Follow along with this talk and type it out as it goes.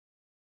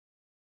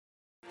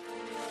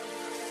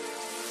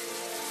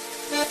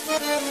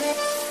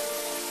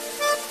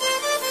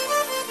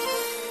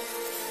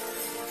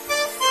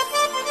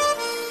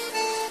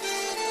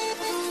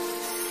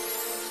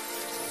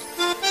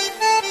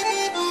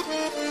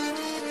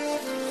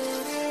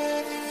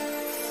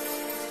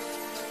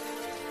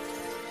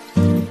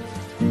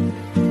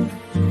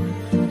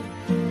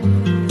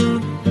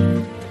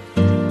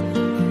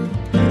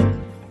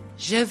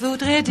Je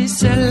voudrais du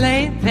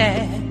soleil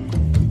vert,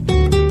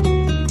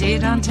 des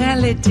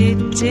dentelles et des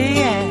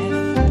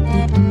théières,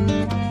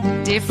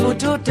 des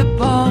photos de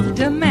bord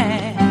de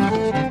mer,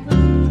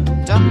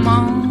 dans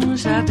mon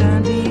jardin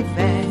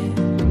d'hiver.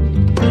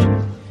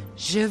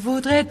 Je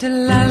voudrais de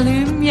la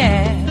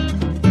lumière,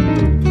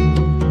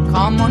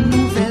 comme en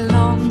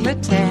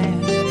Nouvelle-Angleterre.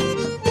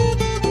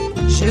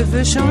 Je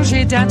veux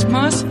changer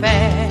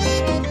d'atmosphère,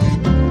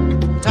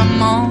 dans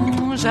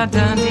mon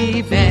jardin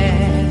d'hiver.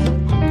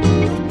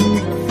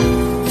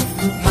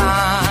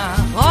 Ma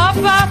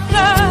robe à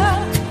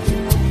fleurs,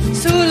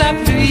 sous la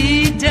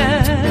pluie de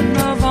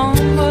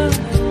novembre,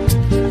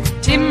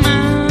 tes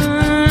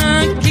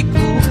mains qui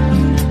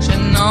courent, je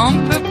n'en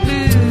peux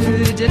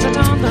plus de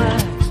t'attendre.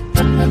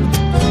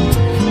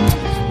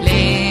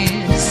 Les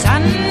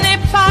années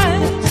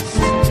passent,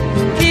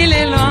 qu'il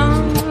est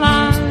loin,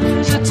 là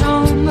je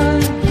tombe.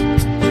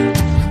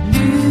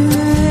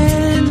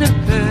 Nul ne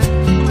peut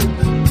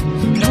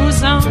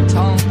nous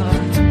entendre.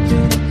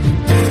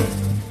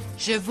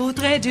 Je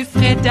voudrais du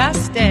Fred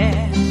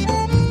Astaire,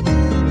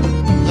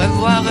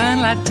 revoir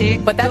un latte.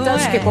 But that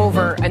does skip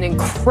over an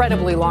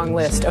incredibly long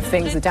list of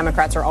things that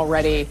Democrats are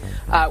already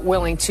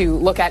willing to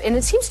look at. And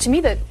it seems to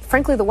me that,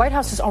 frankly, the White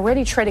House is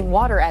already treading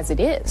water as it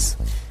is.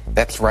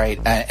 That's right.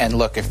 And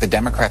look, if the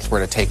Democrats were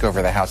to take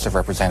over the House of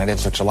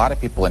Representatives, which a lot of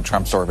people in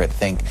Trump's orbit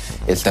think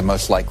is the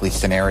most likely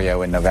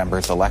scenario in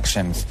November's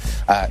elections,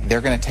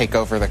 they're going to take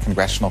over the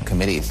congressional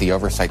committees, the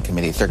oversight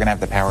committees. They're going to have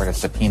the power to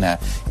subpoena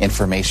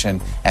information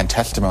and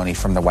testimony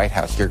from the White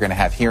House. You're going to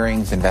have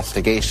hearings,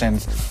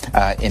 investigations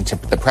into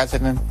the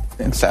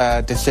president's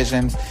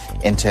decisions,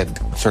 into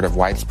sort of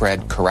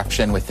widespread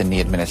corruption within the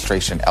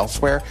administration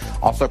elsewhere,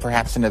 also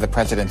perhaps into the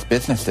president's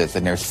businesses.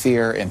 And there's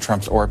fear in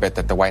Trump's orbit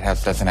that the White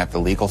House doesn't have the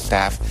legal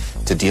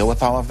staff to deal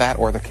with all of that,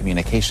 or the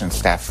communications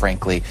staff,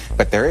 frankly.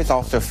 But there is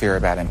also fear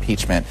about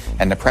impeachment,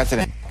 and the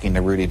president talking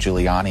to Rudy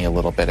Giuliani a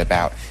little bit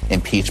about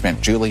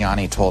impeachment.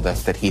 Giuliani told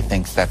us that he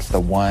thinks that's the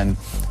one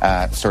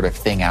sort of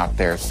thing out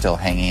there still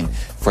hanging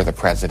for the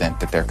president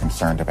that they're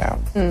concerned about.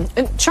 And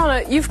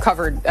Shauna, you've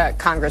covered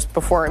Congress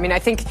before. I mean, I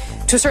think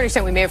to a certain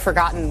extent we may have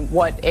forgotten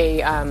what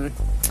a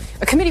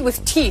committee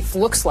with teeth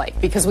looks like,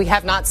 because we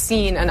have not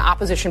seen an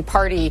opposition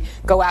party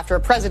go after a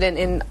president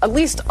in at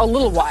least a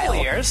little while.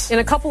 In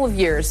a couple of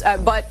years.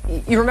 But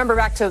you remember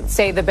back to,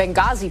 say, the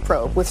Benghazi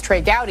probe with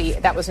Trey Gowdy.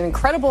 That was an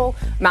incredible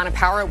amount of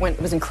power.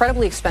 It was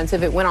incredibly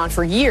expensive. It went on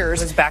for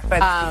years. It was backed by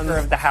the Speaker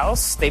of the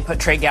House. They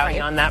put Trey Gowdy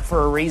on that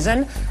for a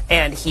reason,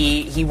 and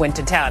he went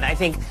to town. I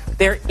think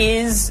there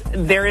is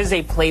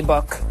a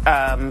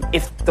playbook,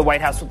 if the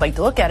White House would like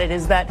to look at it,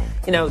 is that,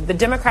 you know, the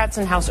Democrats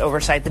in House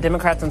Oversight, the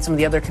Democrats on some of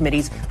the other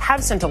committees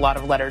have sent a lot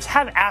of letters,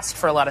 have asked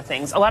for a lot of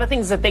things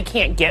that they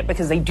can't get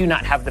because they do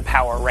not have the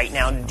power right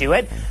now to do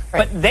it.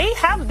 Right. But they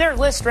have their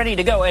list ready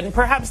to go. And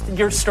perhaps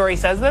your story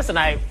says this, and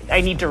I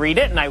need to read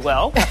it, and I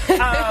will. Just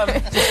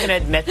going to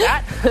admit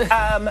that.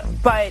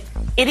 But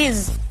it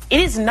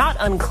is not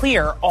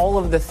unclear all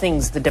of the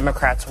things the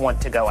Democrats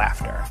want to go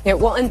after. Yeah,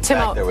 well, and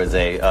Tim, there was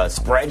a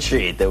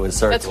spreadsheet that was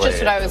circulated. That's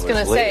just what I was going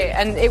to say.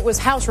 And it was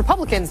House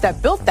Republicans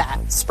that built that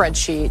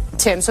spreadsheet,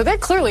 Tim. So they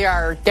clearly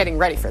are getting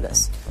ready for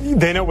this.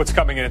 They know what's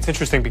coming, and it's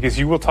interesting because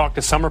you will talk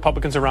to some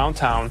Republicans around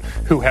town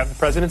who have the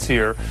president's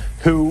ear,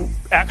 who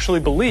actually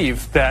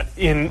believe that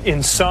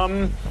in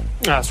some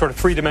sort of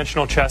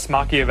three-dimensional chess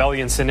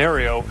Machiavellian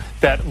scenario,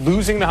 that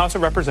losing the House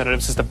of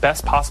Representatives is the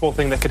best possible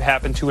thing that could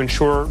happen to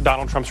ensure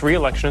Donald Trump's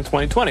re-election in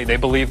 2020. They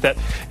believe that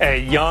a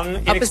young,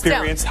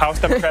 inexperienced House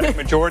Democratic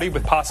majority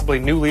with possibly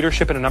new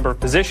leadership in a number of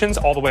positions,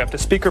 all the way up to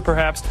Speaker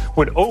perhaps,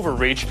 would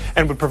overreach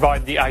and would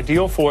provide the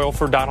ideal foil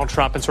for Donald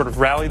Trump and sort of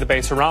rally the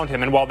base around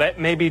him. And while that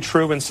may be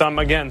true in some,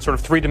 again, sort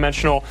of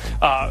three-dimensional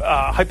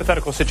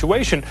hypothetical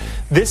situation,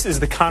 this is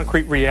the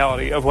concrete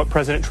reality of what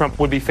President Trump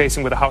would be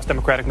facing with a House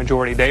Democratic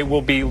majority. They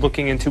will be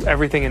looking into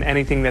everything and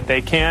anything that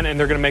they can, and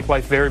they're going to make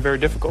life very, very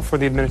difficult for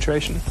the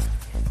administration.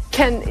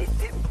 Ken,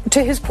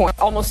 to his point,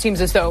 almost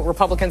seems as though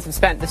Republicans have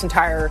spent this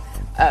entire,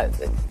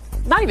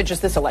 not even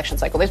just this election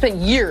cycle, they've spent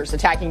years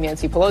attacking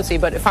Nancy Pelosi,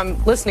 but if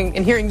I'm listening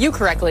and hearing you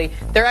correctly,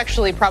 they're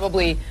actually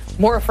probably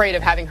more afraid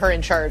of having her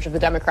in charge of the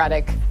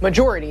Democratic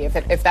majority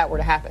if that were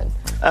to happen.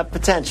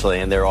 Potentially,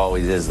 and there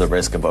always is the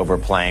risk of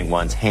overplaying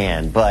one's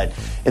hand. But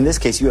in this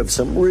case, you have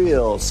some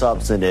real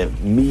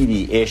substantive,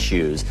 meaty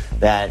issues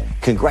that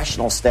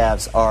congressional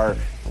staffs are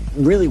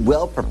really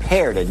well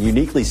prepared and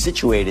uniquely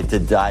situated to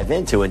dive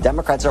into. And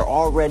Democrats are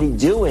already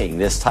doing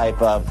this type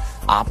of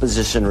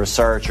opposition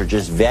research or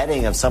just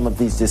vetting of some of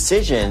these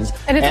decisions.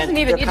 And it doesn't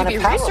even need to be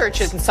research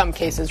in some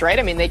cases, right?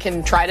 I mean, they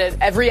can try to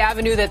every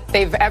avenue that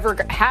they've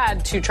ever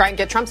had to try and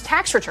get Trump's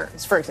tax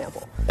returns, for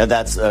example. And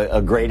that's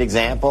a great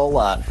example.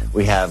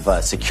 We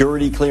have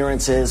security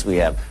clearances. We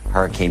have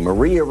Hurricane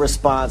Maria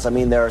response. I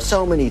mean, there are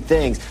so many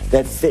things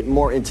that fit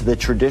more into the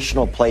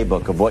traditional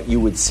playbook of what you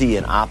would see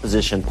an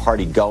opposition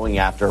party going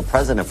after a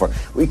president for.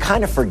 We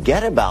kind of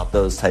forget about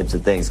those types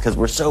of things because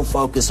we're so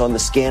focused on the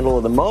scandal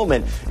of the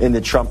moment in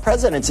the Trump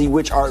presidency,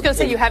 which are... I was going to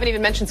say, you haven't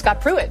even mentioned Scott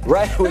Pruitt.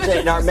 Right, which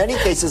in our many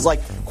cases, like,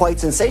 quite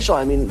sensational.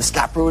 I mean,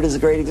 Scott Pruitt is a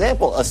great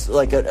example.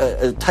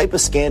 A type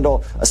of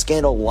scandal, a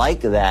scandal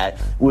like that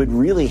would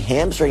really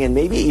hamstring and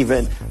maybe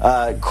even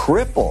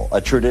cripple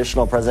a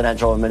traditional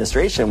presidential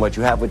administration. What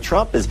you have with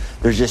Trump is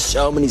there's just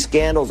so many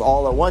scandals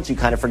all at once, you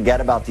kind of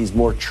forget about these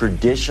more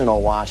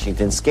traditional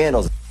Washington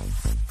scandals.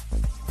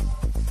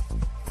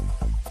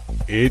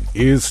 It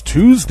is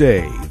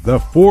Tuesday, the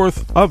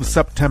 4th of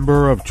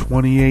September of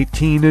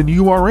 2018, and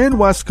you are in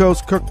West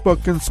Coast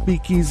Cookbook and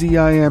Speakeasy.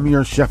 I am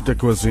your chef de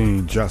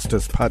cuisine,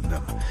 Justice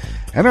Putnam.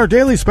 And our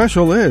daily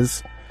special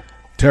is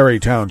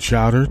Tarrytown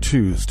Chowder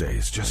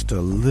Tuesdays. Just a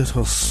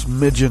little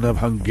smidgen of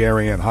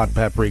Hungarian hot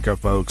paprika,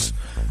 folks.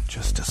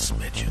 Just a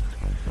smidgen.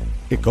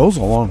 It goes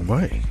a long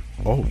way.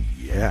 Oh,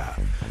 yeah.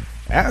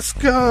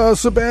 Ask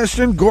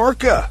Sebastian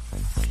Gorka.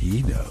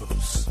 He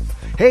knows.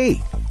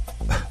 Hey,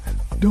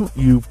 don't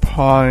you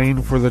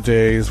pine for the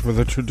days for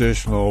the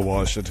traditional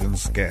Washington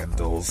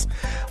scandals,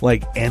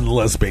 like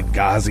endless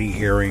Benghazi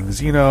hearings,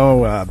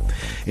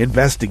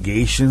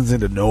 investigations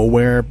into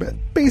nowhere, but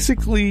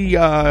basically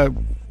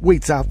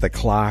waits out the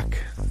clock.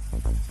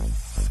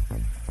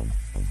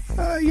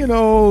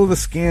 The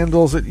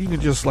scandals that you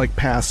can just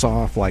pass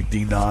off, like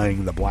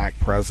denying the black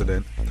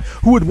president,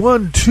 who had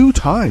won 2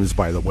 times,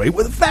 by the way,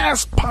 with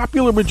vast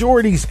popular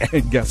majorities,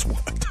 and guess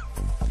what?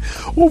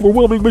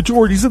 Overwhelming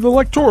majorities in the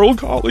Electoral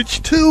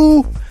College,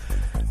 too.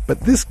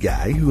 But this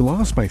guy, who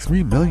lost by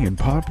 3 million in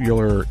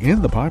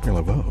the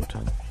popular vote,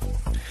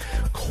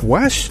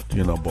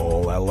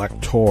 questionable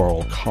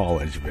Electoral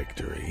College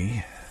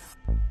victory.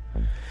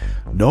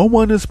 No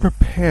one is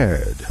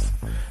prepared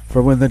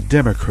for when the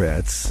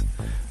Democrats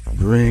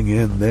bring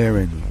in their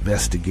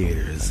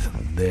investigators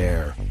and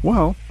the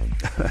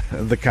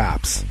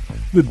cops.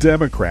 The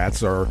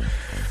Democrats are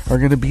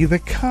going to be the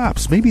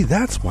cops. Maybe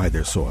that's why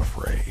they're so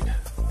afraid.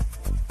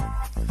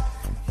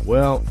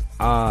 Well,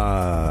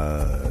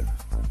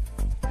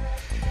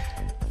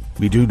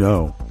 we do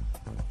know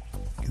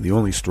the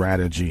only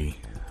strategy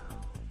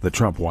the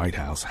Trump White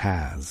House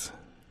has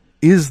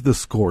is the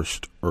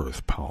scorched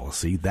earth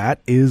policy.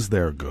 That is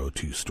their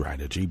go-to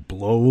strategy.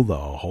 Blow the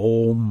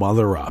whole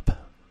mother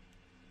up.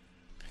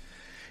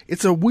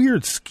 It's a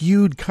weird,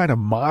 skewed kind of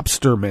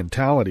mobster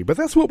mentality, but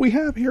that's what we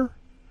have here.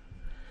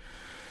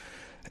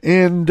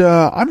 And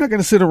I'm not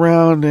going to sit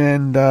around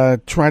and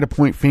try to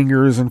point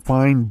fingers and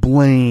find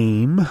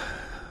blame,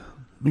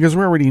 because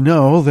we already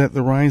know that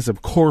the rise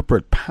of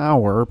corporate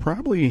power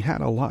probably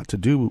had a lot to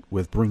do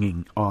with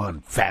bringing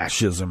on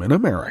fascism in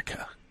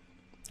America.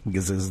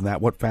 Because isn't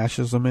that what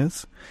fascism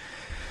is?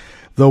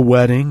 The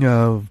wedding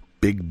of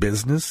big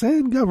business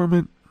and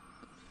government.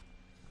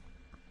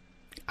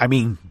 I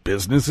mean,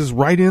 business is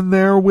right in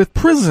there with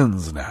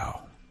prisons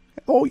now.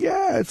 Oh,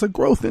 yeah, it's a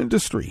growth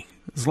industry.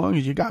 As long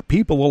as you got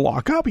people to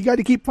lock up, you got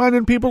to keep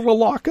finding people to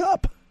lock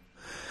up.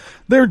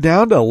 They're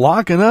down to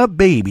locking up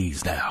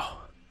babies now.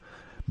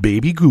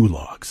 Baby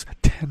gulags.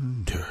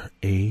 Tender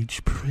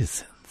age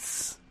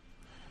prisons.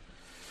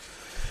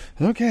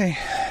 Okay.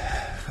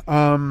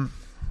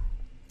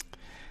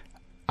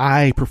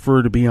 I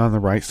prefer to be on the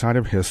right side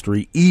of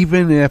history,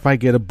 even if I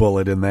get a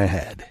bullet in the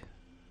head.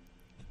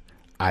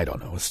 I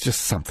don't know. It's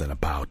just something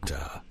about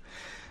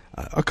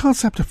a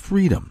concept of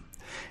freedom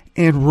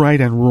and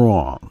right and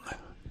wrong.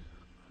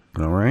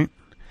 All right?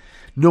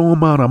 No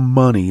amount of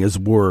money is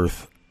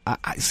worth...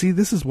 I see,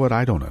 this is what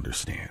I don't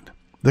understand.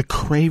 The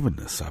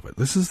cravenness of it.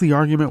 This is the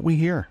argument we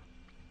hear.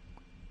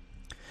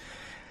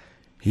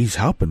 He's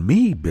helping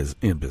me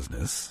in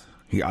business.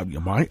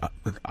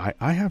 I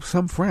have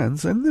some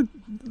friends, and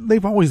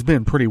they've always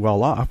been pretty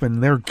well off,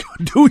 and they're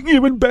doing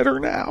even better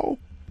now.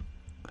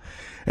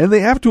 And they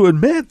have to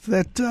admit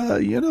that,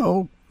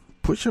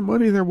 pushing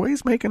money their way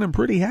is making them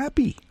pretty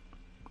happy.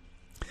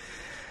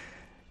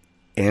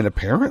 And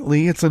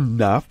apparently it's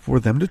enough for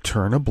them to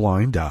turn a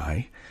blind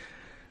eye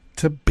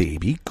to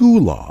baby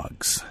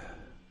gulags,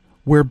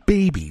 where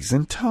babies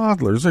and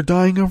toddlers are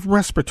dying of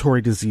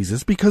respiratory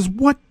diseases. Because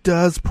what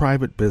does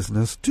private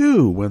business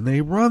do when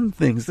they run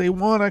things? They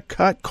want to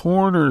cut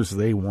corners.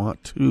 They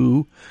want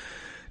to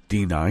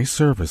deny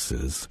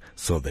services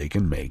so they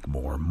can make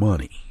more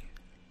money.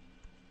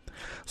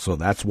 So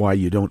that's why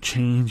you don't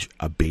change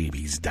a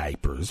baby's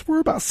diapers for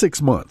about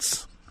 6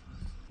 months.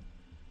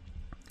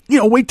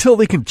 Wait till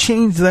they can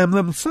change them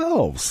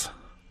themselves.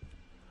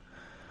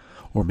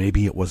 Or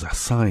maybe it was a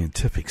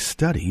scientific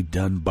study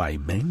done by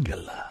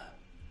Mengele.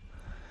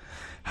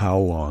 How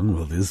long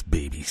will this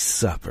baby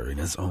suffer in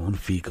his own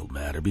fecal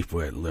matter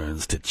before it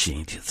learns to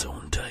change its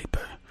own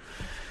diaper?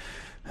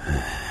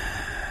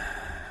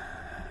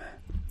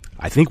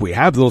 I think we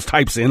have those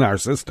types in our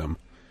system.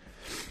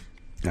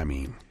 I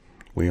mean,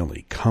 we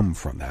only come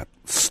from that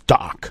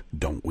stock,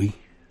 don't we?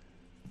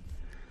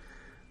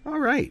 All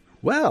right.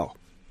 Well,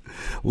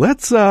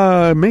 let's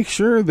make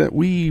sure that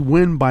we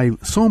win by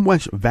so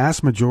much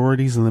vast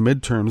majorities in the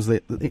midterms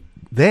that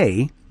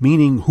they,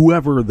 meaning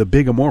whoever the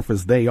big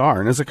amorphous they are,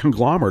 and as a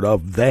conglomerate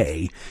of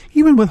they,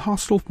 even with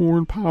hostile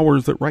foreign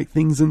powers that write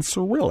things in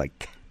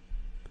Cyrillic,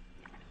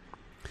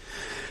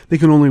 they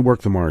can only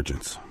work the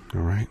margins,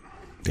 all right?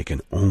 They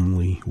can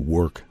only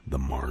work the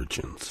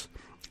margins.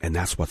 And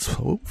that's what's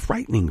so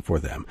frightening for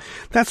them.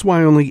 That's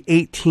why only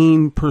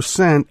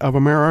 18% of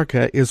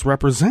America is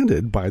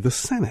represented by the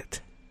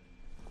Senate.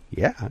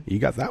 Yeah, you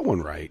got that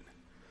one right.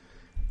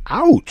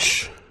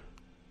 Ouch.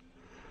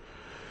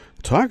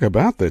 Talk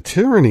about the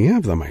tyranny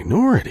of the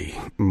minority.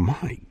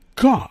 My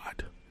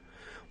God.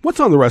 What's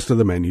on the rest of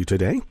the menu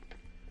today?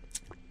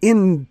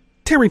 In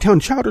Tarrytown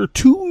Chowder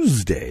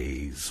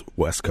Tuesdays,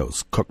 West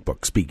Coast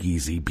Cookbook,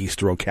 Speakeasy,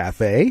 Bistro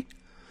Cafe.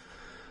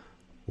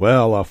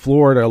 Well, a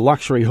Florida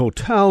luxury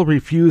hotel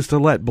refused to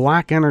let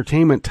Black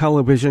Entertainment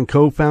Television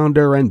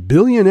co-founder and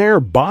billionaire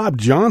Bob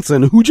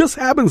Johnson, who just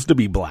happens to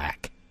be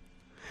black.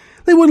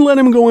 They wouldn't let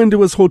him go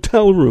into his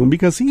hotel room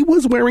because he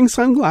was wearing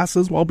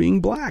sunglasses while being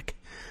black.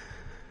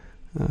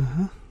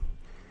 And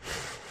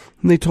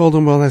they told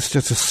him, well, that's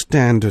just a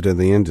standard in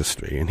the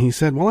industry. And he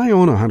said, well, I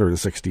own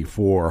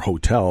 164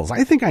 hotels.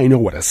 I think I know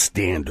what a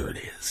standard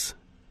is.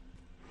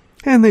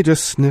 And they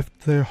just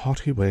sniffed their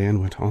haughty way and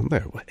went on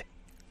their way.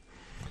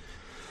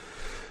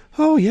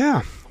 Oh,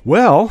 yeah.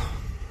 Well,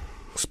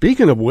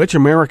 speaking of which,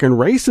 American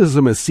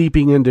racism is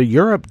seeping into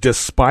Europe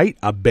despite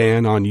a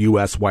ban on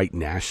U.S. white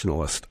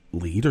nationalist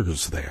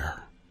leaders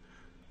there.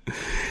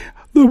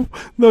 The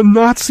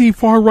Nazi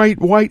far-right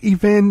white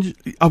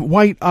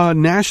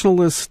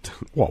nationalist,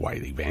 well,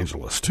 white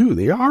evangelists too,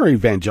 they are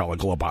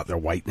evangelical about their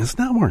whiteness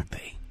now, aren't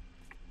they?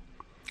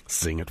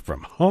 Sing it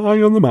from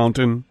high on the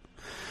mountain.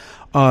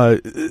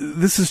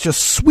 This is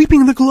just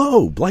sweeping the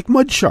globe like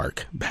Mud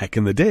Shark back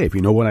in the day, if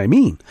you know what I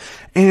mean.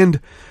 And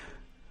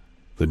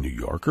the New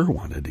Yorker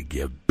wanted to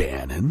give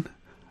Bannon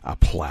a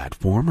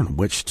platform on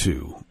which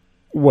to,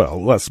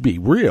 well, let's be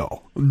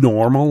real,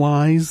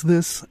 normalize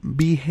this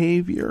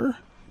behavior.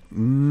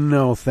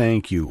 No,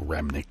 thank you,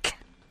 Remnick.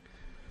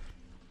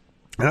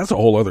 And that's a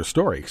whole other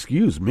story,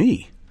 excuse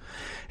me.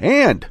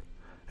 And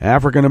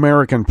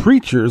African-American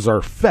preachers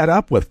are fed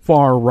up with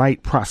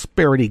far-right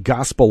prosperity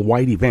gospel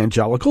white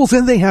evangelicals,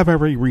 and they have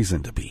every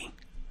reason to be.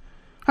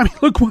 I mean,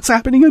 look what's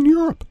happening in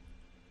Europe.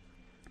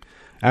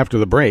 After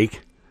the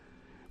break,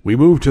 we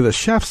move to the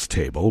chef's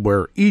table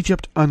where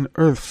Egypt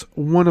unearths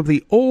one of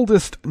the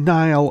oldest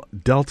Nile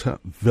Delta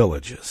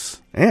villages.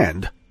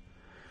 And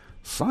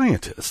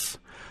scientists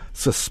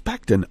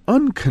suspect an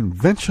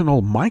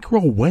unconventional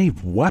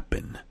microwave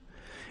weapon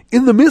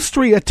in the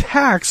mystery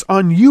attacks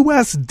on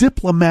U.S.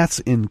 diplomats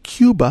in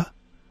Cuba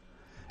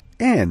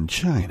and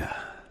China.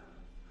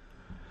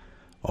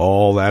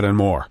 All that and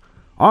more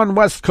on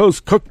West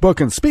Coast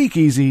Cookbook and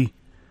Speakeasy.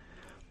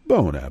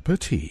 Bon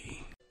appetit.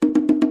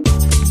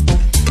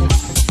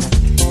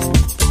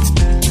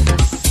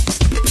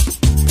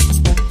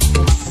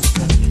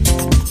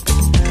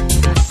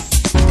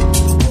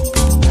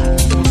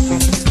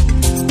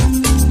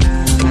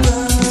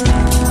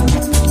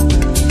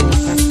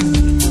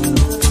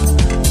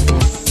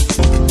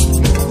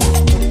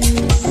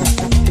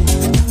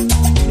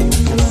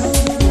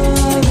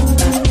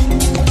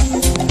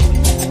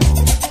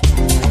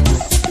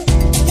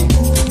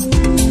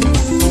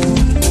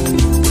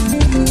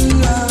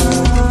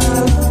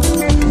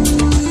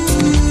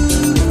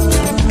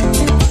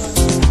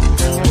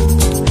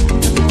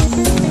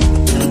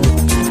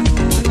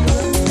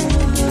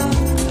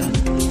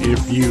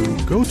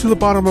 To the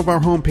bottom of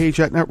our homepage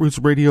at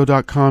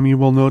netrootsradio.com, you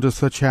will notice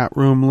the chat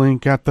room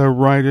link at the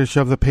rightish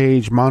of the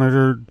page,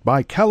 monitored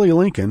by Kelly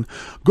Lincoln.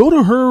 Go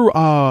to her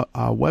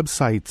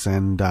websites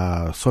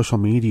and social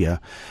media,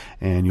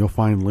 and you'll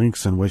find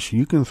links in which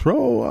you can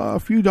throw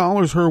a few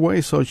dollars her way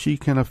so she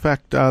can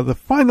affect the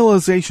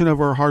finalization of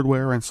her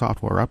hardware and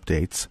software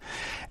updates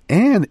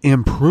and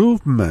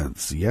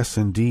improvements, yes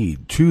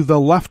indeed, to the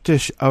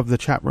leftish of the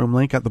chat room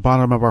link at the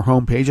bottom of our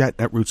homepage at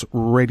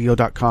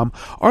netrootsradio.com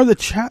are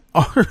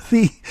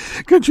the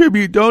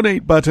contribute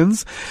donate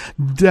buttons,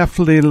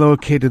 deftly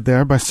located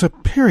there by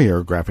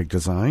superior graphic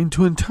design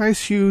to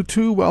entice you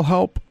to, well,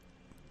 help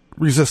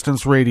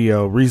Resistance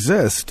Radio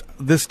resist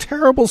this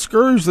terrible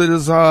scourge that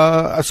is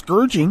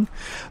scourging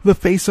the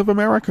face of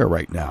America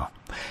right now.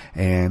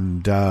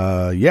 And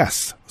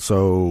yes,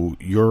 so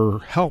your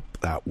help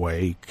that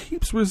way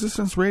keeps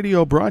Resistance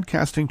Radio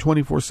broadcasting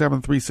 24/7,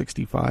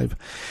 365,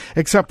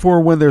 except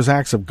for when there's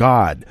acts of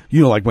God.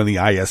 You know, like when the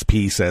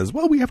ISP says,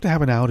 well, we have to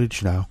have an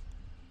outage now.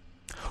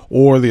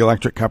 Or the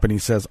electric company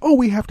says, oh,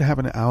 we have to have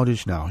an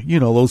outage now. You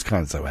know, those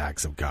kinds of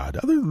acts of God.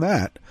 Other than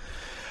that,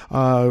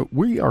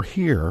 we are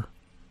here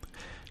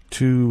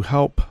to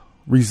help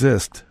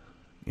resist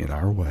in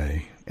our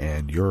way.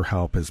 And your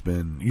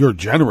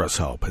generous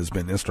help has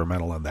been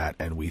instrumental in that,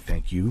 and we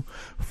thank you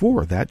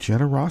for that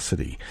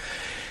generosity.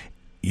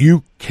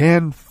 You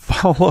can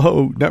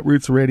follow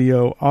Netroots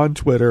Radio on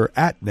Twitter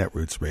at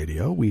Netroots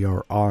Radio. We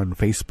are on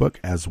Facebook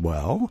as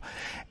well.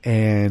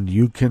 And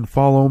you can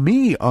follow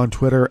me on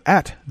Twitter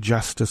at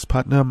Justice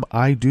Putnam.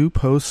 I do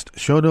post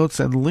show notes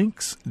and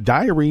links,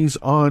 diaries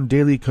on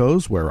Daily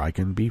Co's, where I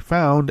can be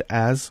found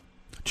as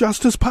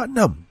Justice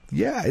Putnam.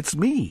 Yeah, it's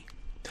me.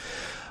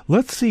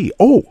 Let's see.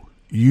 Oh,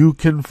 you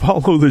can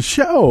follow the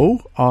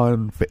show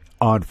on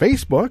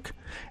Facebook,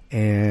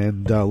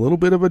 and a little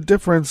bit of a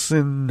difference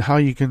in how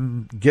you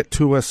can get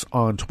to us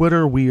on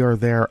Twitter. We are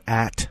there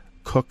at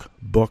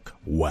Cookbook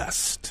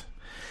West.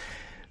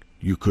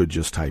 You could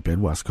just type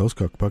in West Coast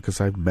Cookbook, as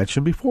I've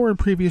mentioned before in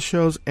previous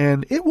shows,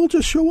 and it will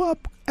just show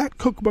up at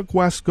Cookbook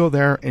West. Go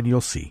there and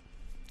you'll see.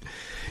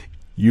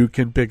 You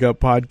can pick up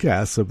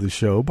podcasts of the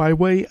show by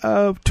way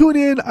of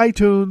TuneIn,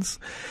 iTunes,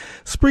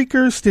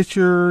 Spreaker,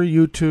 Stitcher,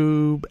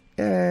 YouTube,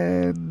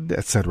 and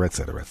etc.,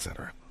 etc.,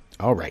 etc.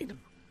 All right.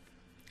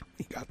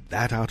 We got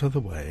that out of the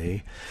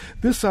way.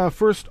 This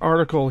first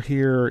article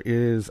here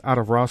is out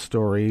of Raw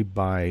Story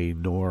by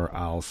Noor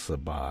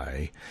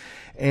Al-Sabai.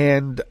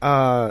 And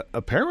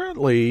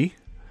apparently,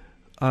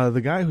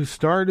 the guy who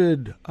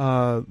started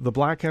the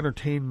Black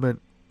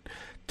Entertainment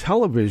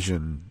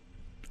Television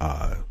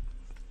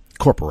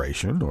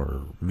Corporation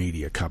or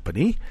media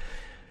company,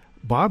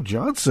 Bob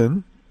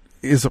Johnson,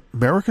 is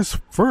America's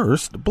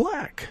first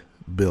black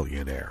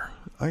billionaire.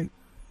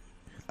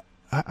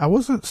 I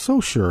wasn't so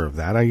sure of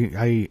that.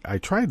 I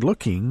tried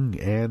looking,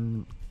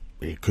 and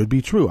it could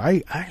be true.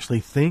 I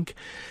actually think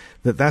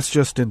that that's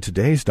just in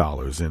today's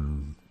dollars.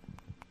 In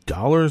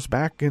dollars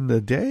back in the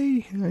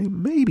day,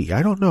 maybe.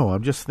 I don't know.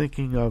 I'm just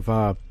thinking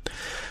of,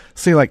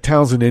 say, like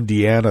towns in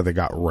Indiana that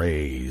got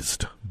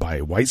razed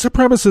by white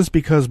supremacists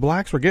because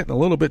blacks were getting a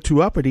little bit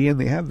too uppity, and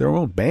they had their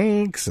own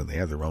banks, and they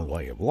had their own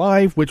way of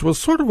life, which was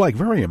sort of like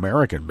very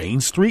American.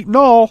 Main Street and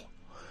all.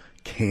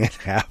 Can't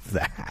have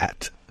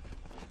that.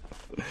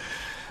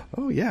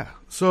 Oh, yeah.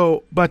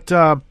 So, but,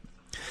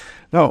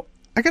 no,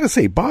 I gotta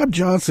say, Bob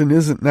Johnson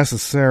isn't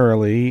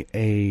necessarily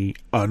a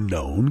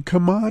unknown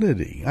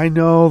commodity. I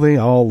know they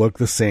all look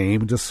the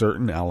same to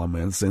certain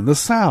elements in the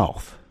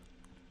South.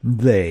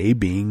 They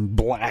being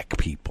black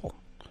people.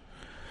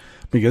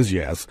 Because,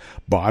 yes,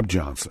 Bob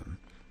Johnson,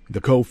 the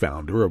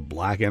co-founder of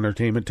Black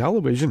Entertainment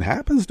Television,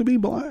 happens to be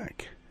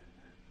black.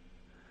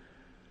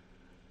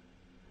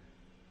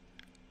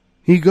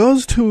 He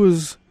goes to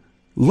his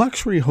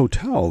luxury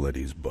hotel that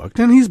he's booked,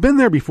 and he's been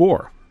there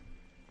before.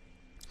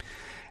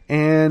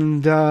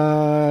 And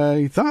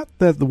he thought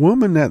that the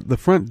woman at the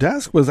front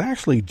desk was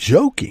actually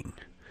joking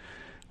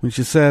when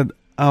she said,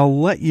 "I'll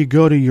let you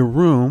go to your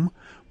room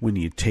when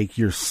you take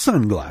your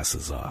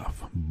sunglasses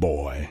off,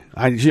 boy."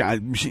 She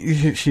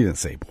didn't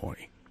say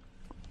boy,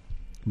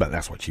 but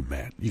that's what she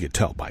meant. You could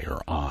tell by her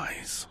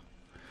eyes.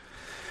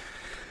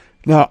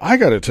 Now, I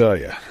got to tell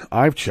you,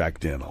 I've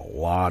checked in a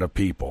lot of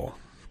people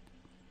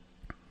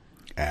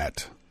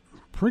at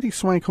pretty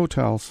swank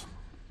hotels,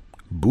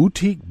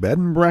 boutique bed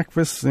and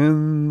breakfasts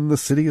in the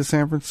city of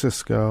San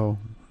Francisco.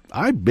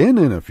 I've been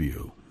in a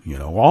few,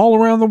 all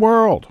around the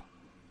world.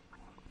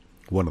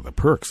 One of the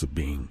perks of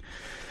being,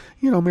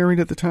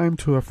 married at the time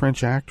to a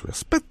French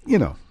actress. But,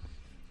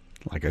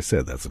 like I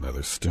said, that's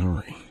another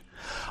story.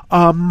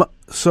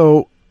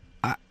 So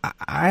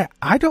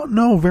I don't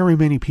know very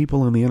many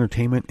people in the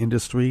entertainment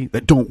industry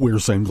that don't wear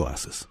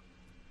sunglasses.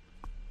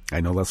 I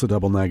know that's a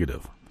double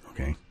negative,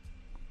 okay?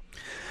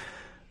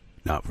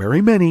 Not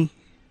very many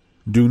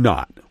do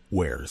not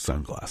wear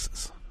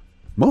sunglasses.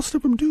 Most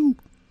of them do.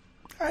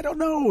 I don't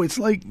know. It's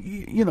like,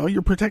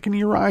 you're protecting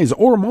your eyes.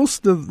 Or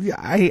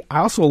I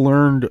also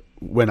learned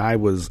when I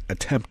was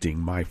attempting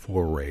my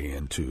foray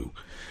into,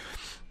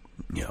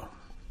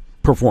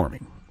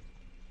 performing.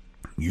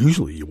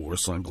 Usually you wore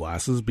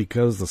sunglasses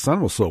because the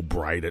sun was so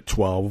bright at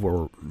 12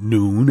 or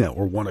noon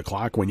or 1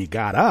 o'clock when you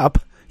got up,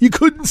 you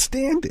couldn't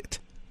stand it.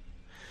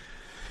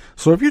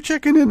 So if you're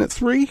checking in at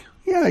 3,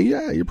 yeah,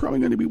 you're probably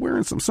going to be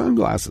wearing some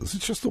sunglasses.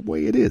 It's just the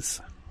way it is.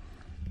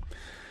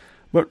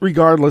 But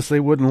regardless,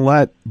 they wouldn't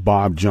let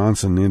Bob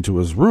Johnson into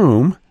his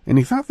room, and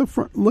he thought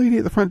the lady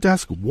at the front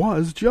desk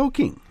was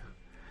joking.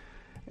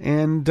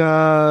 And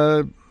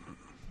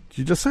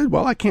she just said,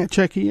 "Well, I can't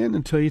check you in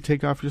until you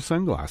take off your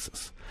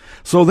sunglasses."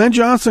 So then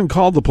Johnson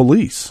called the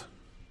police.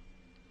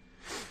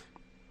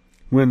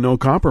 When no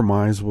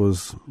compromise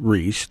was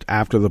reached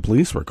after the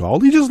police were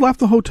called, he just left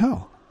the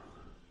hotel.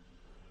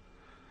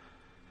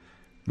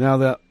 Now,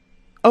 the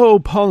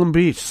Palm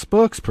Beach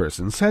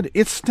spokesperson said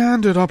it's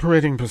standard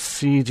operating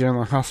procedure in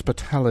the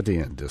hospitality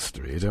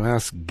industry to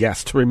ask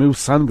guests to remove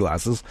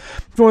sunglasses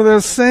for their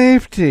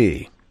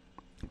safety.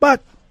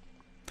 But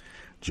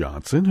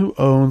Johnson, who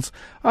owns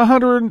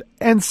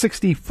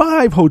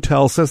 165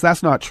 hotels, says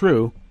that's not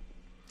true.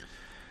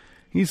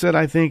 He said,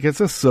 "I think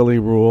it's a silly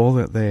rule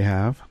that they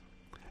have,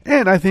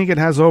 and I think it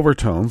has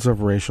overtones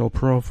of racial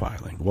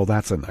profiling." Well,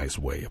 that's a nice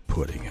way of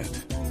putting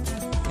it.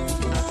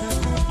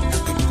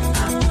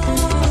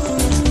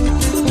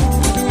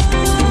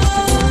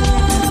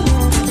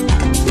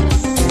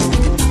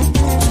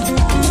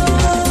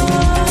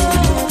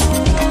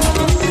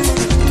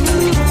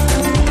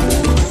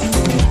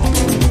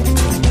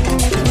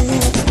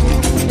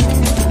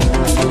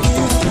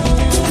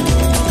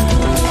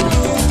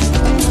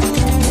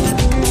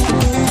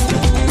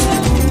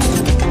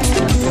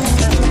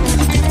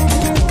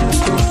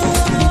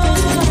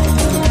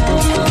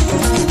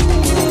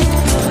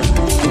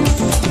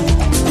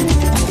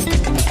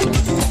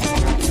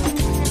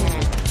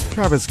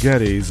 Travis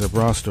Geddes of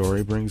Raw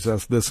Story brings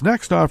us this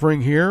next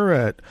offering here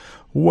at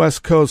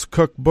West Coast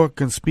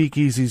Cookbook and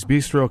Speakeasy's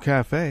Bistro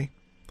Cafe.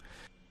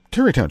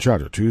 Tarrytown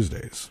Chowder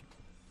Tuesdays.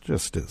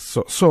 Just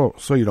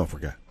so you don't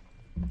forget.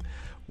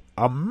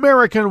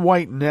 American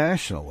white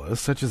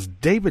nationalists such as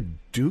David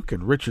Duke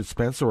and Richard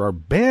Spencer are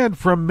banned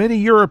from many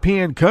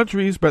European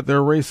countries, but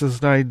their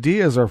racist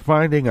ideas are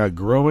finding a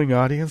growing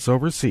audience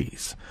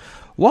overseas.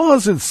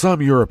 Laws in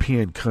some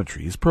European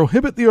countries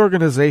prohibit the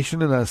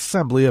organization and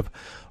assembly of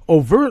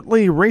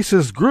overtly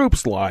racist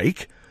groups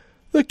like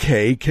the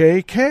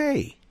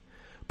KKK.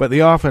 But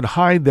they often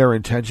hide their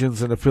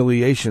intentions and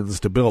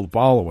affiliations to build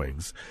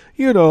followings.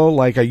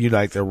 Like a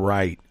Unite the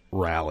Right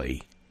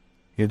rally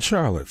in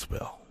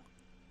Charlottesville.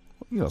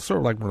 Sort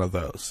of like one of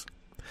those.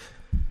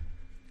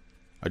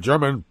 A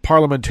German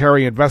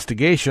parliamentary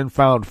investigation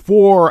found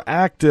 4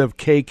 active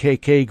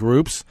KKK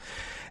groups,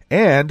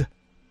 and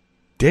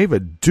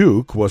David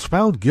Duke was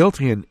found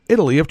guilty in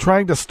Italy of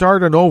trying to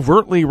start an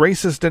overtly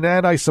racist and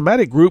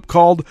anti-Semitic group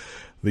called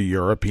the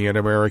European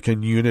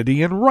American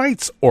Unity and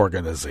Rights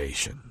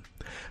Organization.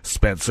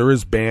 Spencer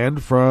is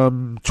banned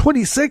from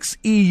 26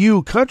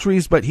 EU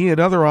countries, but he and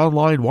other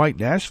online white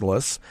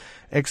nationalists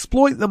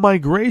exploit the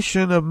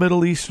migration of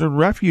Middle Eastern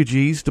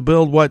refugees to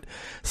build what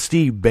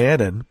Steve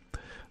Bannon,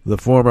 the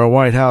former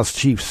White House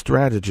chief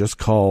strategist,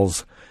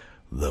 calls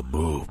the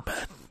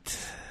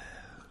movement.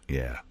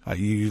 Yeah,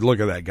 you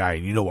look at that guy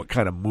and you know what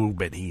kind of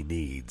movement he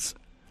needs.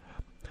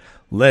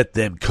 Let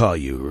them call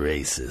you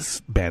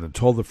racist, Bannon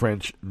told the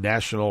French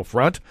National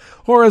Front,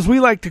 or as we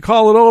like to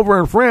call it over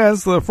in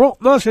France, the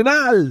Front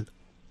National.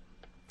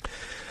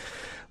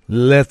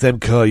 Let them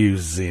call you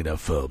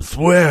xenophobes.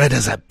 Wear it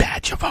as a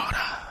badge of honor.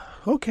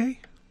 Okay,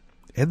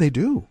 and they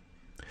do.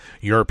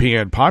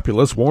 European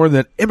populists warn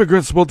that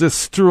immigrants will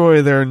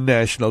destroy their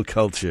national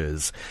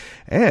cultures.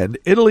 And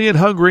Italy and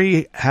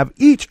Hungary have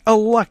each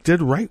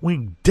elected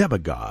right-wing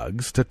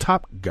demagogues to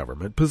top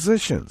government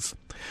positions.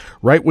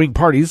 Right-wing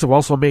parties have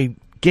also made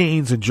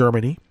gains in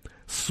Germany,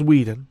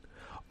 Sweden,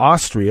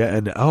 Austria,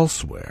 and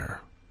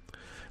elsewhere.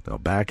 Now,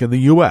 back in the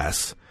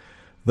U.S.,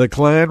 the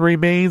Klan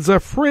remains a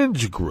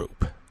fringe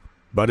group,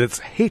 but its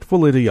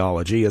hateful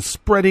ideology is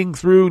spreading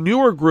through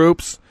newer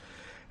groups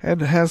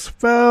and has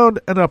found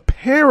an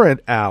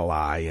apparent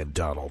ally in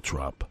Donald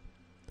Trump.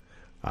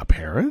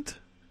 Apparent?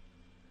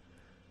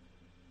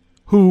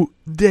 Who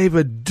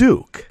David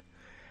Duke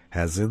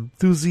has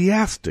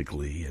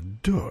enthusiastically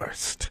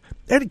endorsed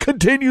and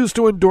continues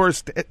to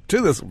endorse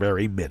to this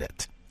very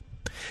minute.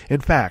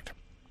 In fact,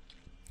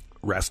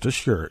 rest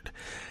assured,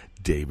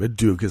 David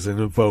Duke is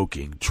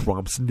invoking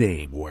Trump's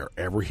name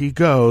wherever he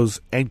goes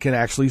and can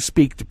actually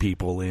speak to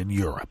people in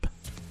Europe.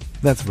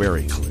 That's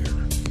very clear.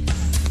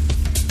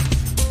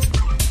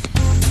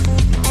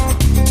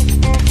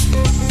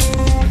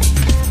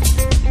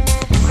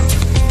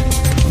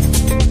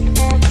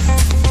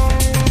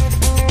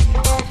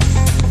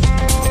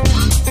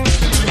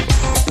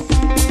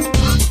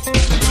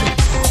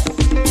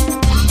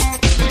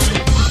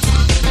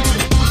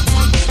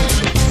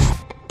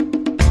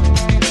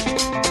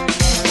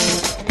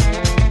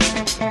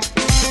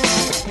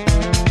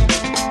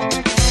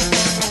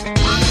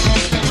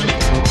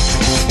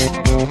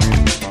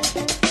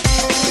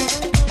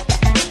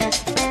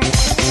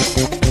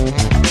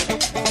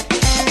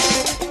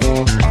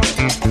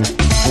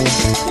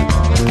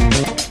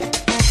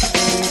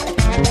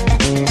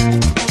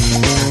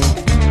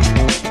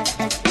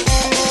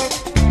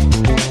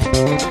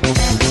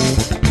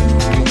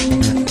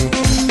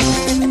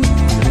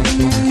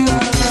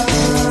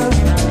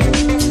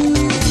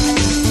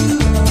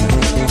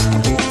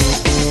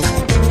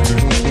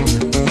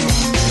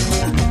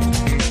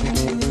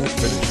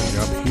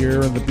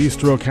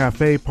 Bistro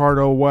Cafe, part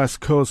of West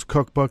Coast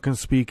Cookbook and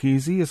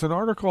Speakeasy, is an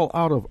article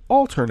out of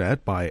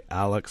Alternet by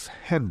Alex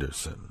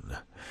Henderson.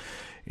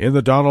 In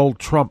the Donald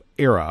Trump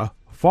era,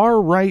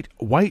 far-right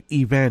white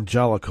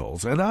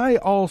evangelicals, and I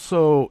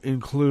also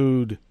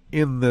include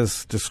in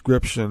this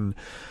description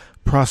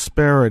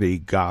prosperity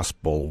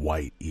gospel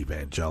white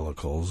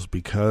evangelicals,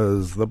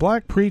 because the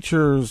black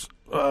preachers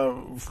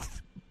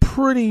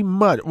pretty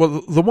much,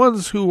 well, the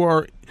ones who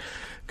are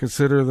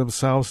consider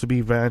themselves to be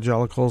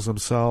evangelicals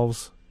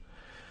themselves,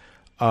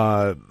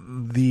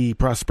 the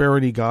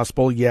prosperity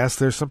gospel, yes,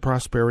 there's some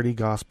prosperity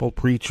gospel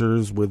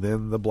preachers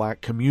within the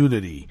black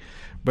community,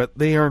 but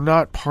they are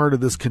not part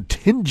of this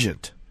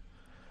contingent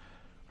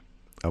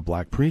of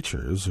black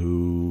preachers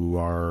who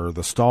are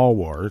the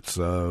stalwarts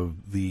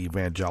of the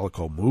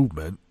evangelical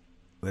movement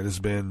that has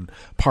been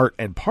part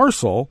and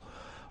parcel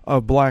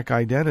of black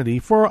identity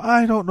for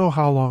I don't know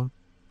how long.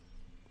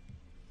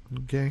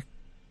 Okay?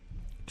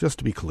 Just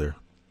to be clear.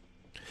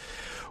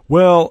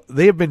 Well,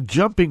 they have been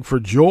jumping for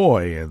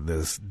joy in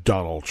this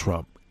Donald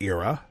Trump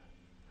era.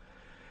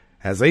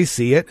 As they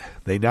see it,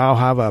 they now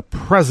have a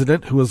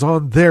president who is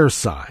on their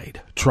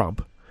side,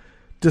 Trump.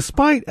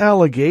 Despite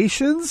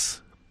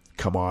allegations,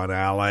 come on,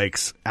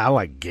 Alex,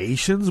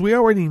 allegations? We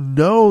already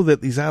know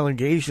that these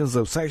allegations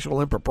of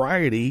sexual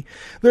impropriety,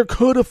 they're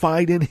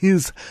codified in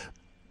his,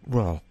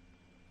 well,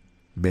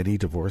 many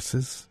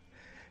divorces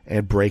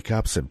and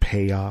breakups and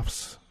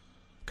payoffs.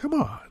 Come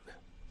on.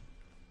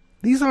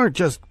 These aren't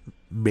just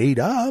made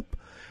up.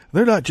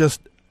 They're not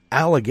just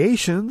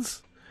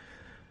allegations.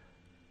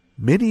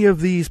 Many of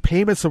these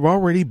payments have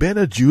already been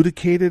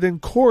adjudicated in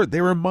court.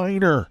 They were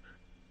minor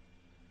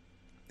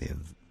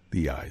in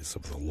the eyes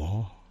of the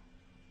law.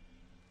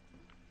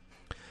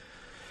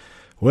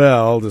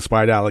 Well,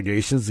 despite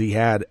allegations he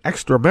had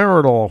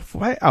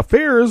extramarital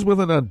affairs with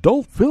an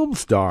adult film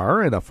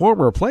star and a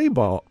former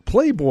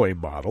Playboy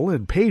model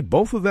and paid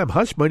both of them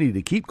hush money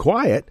to keep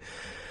quiet,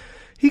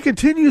 he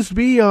continues to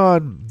be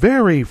on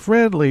very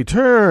friendly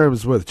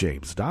terms with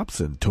James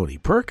Dobson, Tony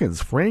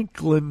Perkins,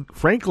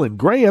 Franklin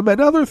Graham,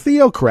 and other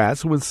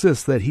theocrats who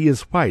insist that he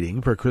is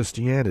fighting for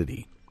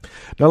Christianity.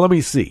 Now let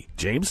me see.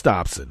 James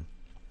Dobson,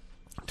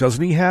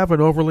 doesn't he have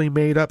an overly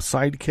made-up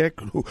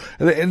sidekick?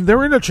 And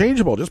they're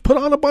interchangeable. Just put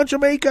on a bunch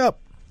of makeup.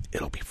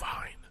 It'll be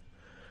fine.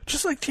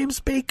 Just like James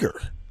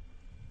Baker.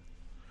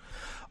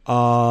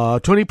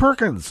 Tony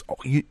Perkins.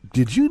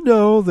 Did you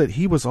know that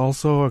he was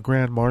also a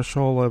Grand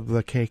Marshal of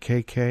the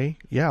KKK?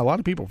 Yeah, a lot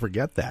of people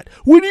forget that.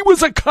 When he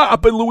was a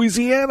cop in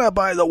Louisiana,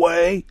 by the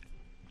way.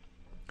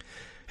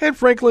 And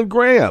Franklin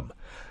Graham.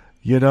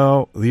 You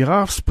know, the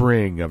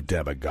offspring of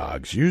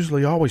demagogues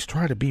usually always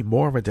try to be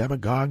more of a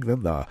demagogue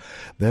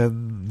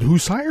than who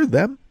sired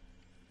them.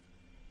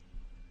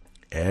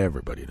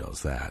 Everybody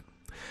knows that.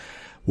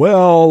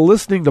 Well,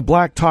 listening to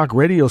black talk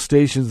radio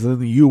stations in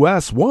the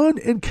U.S., one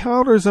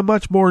encounters a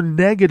much more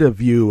negative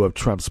view of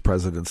Trump's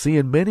presidency,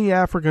 and many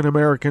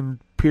African-American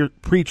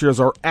preachers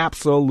are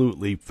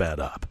absolutely fed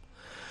up.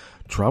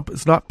 Trump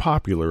is not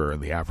popular in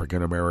the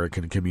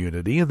African-American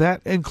community, and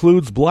that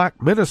includes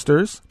black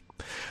ministers.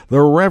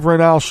 The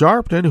Reverend Al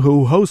Sharpton,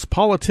 who hosts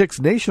Politics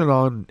Nation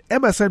on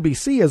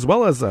MSNBC as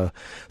well as a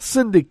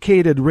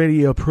syndicated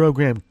radio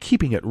program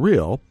Keeping It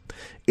Real,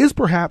 is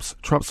perhaps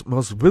Trump's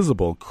most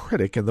visible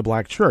critic in the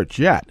black church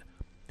yet.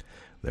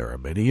 There are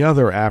many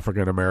other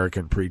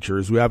African-American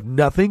preachers who have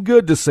nothing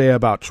good to say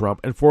about Trump,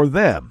 and for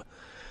them,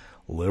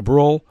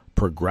 liberal,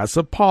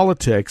 progressive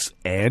politics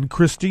and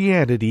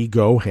Christianity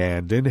go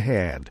hand in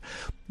hand.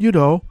 You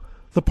know,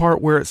 the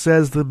part where it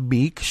says the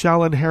meek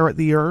shall inherit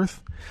the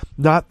earth?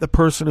 Not the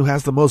person who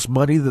has the most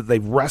money that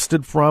they've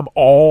wrested from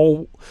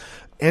all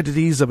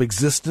entities of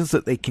existence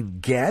that they can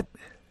get.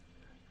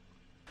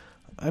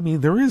 I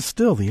mean, there is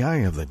still the eye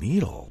of the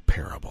needle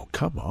parable.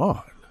 Come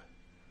on.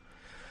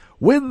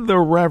 When the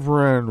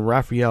Reverend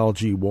Raphael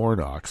G.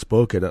 Warnock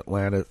spoke at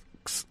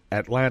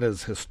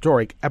Atlanta's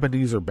historic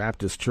Ebenezer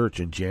Baptist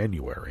Church in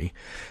January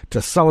to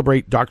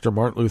celebrate Dr.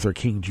 Martin Luther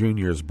King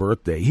Jr.'s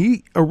birthday,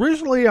 he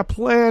originally had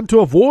planned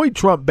to avoid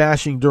Trump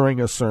bashing during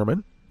his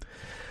sermon.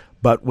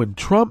 But when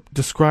Trump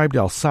described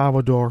El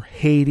Salvador,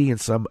 Haiti, and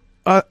some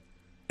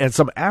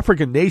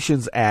African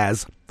nations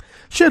as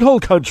shithole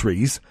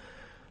countries,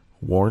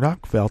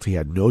 Warnock felt he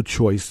had no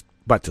choice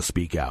but to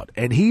speak out.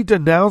 And he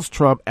denounced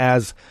Trump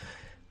as,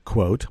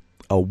 quote,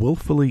 a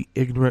willfully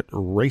ignorant,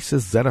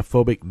 racist,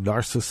 xenophobic,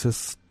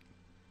 narcissist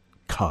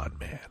con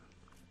man.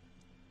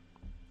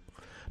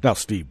 Now,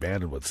 Steve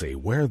Bannon would say,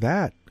 wear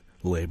that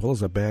label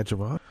as a badge of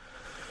honor.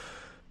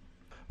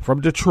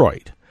 From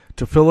Detroit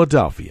to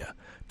Philadelphia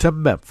to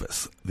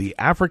Memphis, the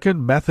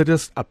African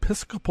Methodist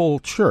Episcopal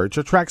Church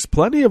attracts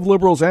plenty of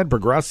liberals and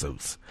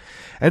progressives.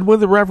 And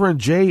when the Reverend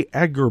J.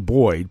 Edgar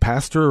Boyd,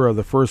 pastor of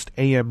the First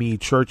AME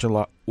Church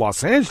in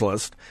Los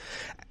Angeles,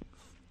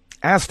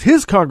 asked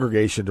his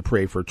congregation to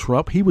pray for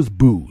Trump, he was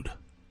booed.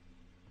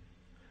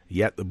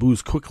 Yet the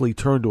boos quickly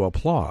turned to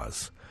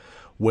applause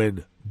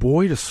when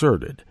Boyd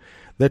asserted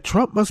that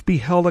Trump must be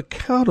held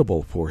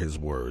accountable for his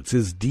words,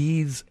 his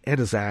deeds, and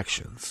his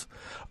actions.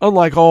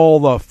 Unlike all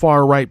the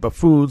far-right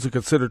buffoons who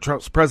consider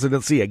Trump's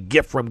presidency a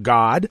gift from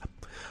God,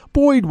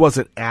 Boyd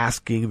wasn't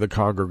asking the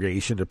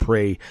congregation to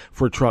pray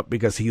for Trump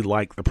because he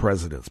liked the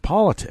president's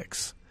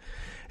politics.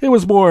 It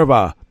was more of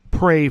a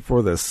pray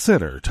for the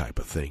sinner type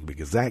of thing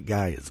because that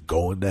guy is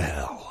going to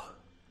hell.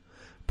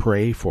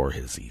 Pray for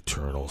his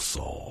eternal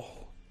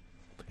soul.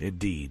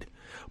 Indeed,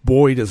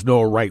 Boyd is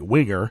no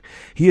right-winger.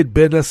 He had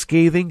been a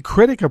scathing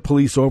critic of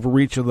police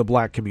overreach in the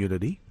black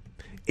community.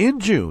 In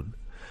June,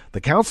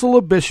 the Council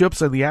of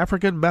Bishops and the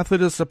African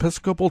Methodist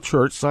Episcopal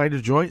Church signed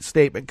a joint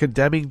statement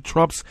condemning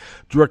Trump's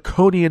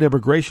draconian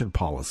immigration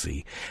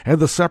policy and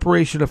the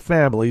separation of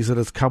families that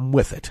has come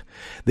with it.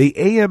 The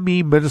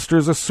AME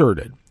ministers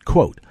asserted,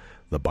 quote,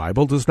 the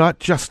Bible does not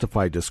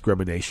justify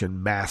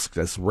discrimination masked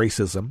as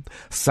racism,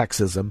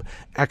 sexism,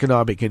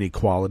 economic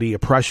inequality,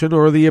 oppression,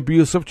 or the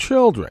abuse of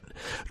children.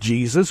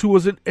 Jesus, who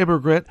was an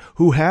immigrant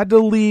who had to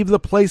leave the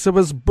place of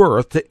his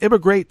birth to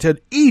immigrate to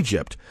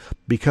Egypt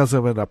because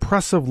of an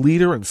oppressive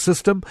leader and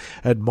system,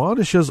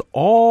 admonishes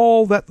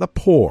all that the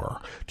poor,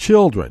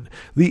 children,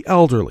 the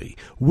elderly,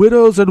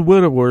 widows, and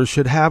widowers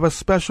should have a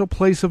special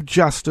place of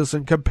justice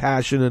and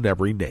compassion in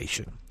every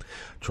nation.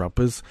 Trump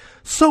is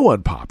so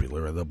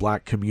unpopular in the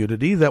black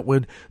community that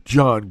when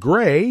John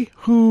Gray,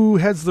 who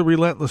heads the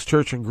Relentless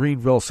Church in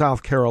Greenville,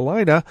 South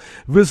Carolina,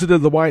 visited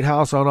the White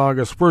House on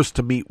August 1st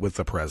to meet with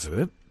the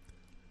president,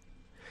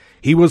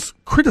 he was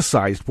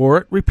criticized for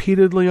it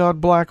repeatedly on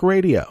black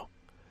radio.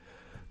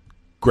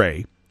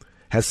 Gray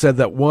has said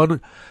that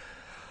one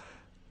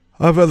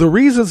Of the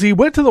reasons he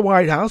went to the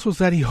White House was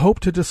that he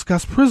hoped to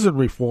discuss prison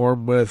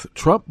reform with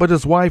Trump, but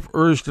his wife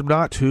urged him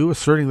not to,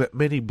 asserting that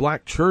many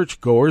black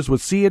churchgoers would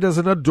see it as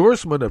an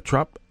endorsement of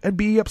Trump and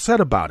be upset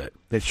about it.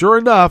 And sure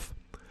enough,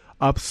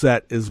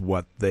 upset is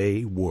what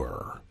they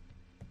were.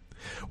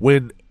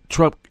 When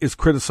Trump is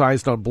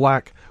criticized on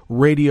black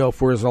radio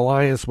for his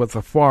alliance with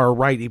the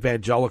far-right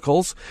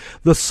evangelicals,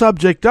 the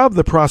subject of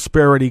the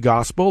prosperity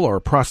gospel or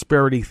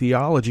prosperity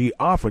theology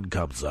often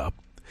comes up.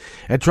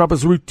 And Trump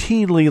is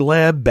routinely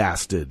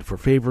lambasted for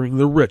favoring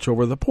the rich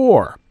over the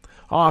poor.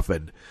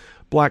 Often,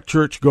 black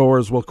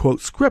churchgoers will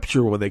quote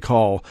scripture when they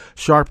call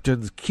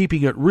Sharpton's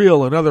Keeping It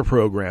Real and other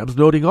programs,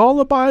 noting all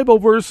the Bible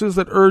verses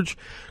that urge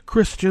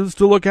Christians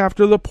to look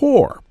after the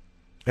poor.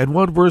 And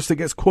one verse that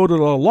gets quoted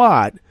a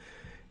lot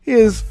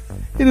is,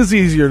 "It is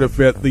easier to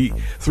fit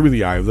through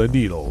the eye of the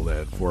needle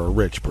than for a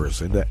rich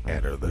person to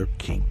enter the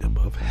kingdom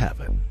of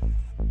heaven."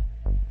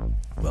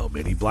 Well,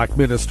 many black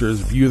ministers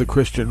view the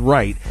Christian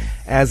right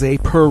as a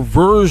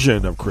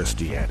perversion of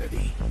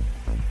Christianity.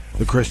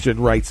 The Christian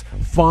right's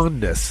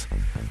fondness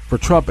for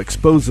Trump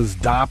exposes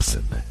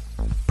Dobson,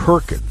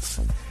 Perkins,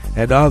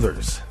 and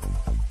others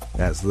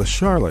as the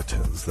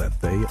charlatans that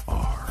they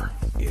are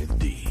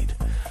indeed.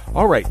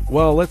 All right,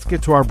 well, let's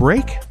get to our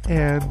break,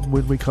 and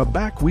when we come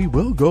back, we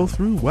will go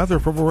through weather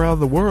from around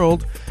the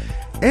world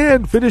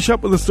and finish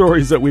up with the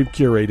stories that we've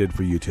curated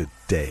for you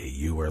today.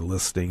 You are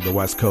listening to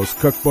West Coast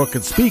Cookbook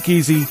and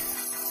Speakeasy,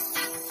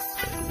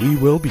 and we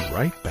will be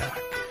right back.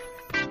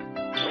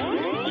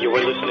 You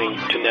are listening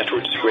to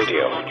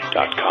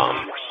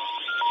netrootsradio.com.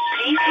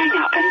 Please hang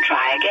up and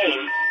try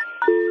again.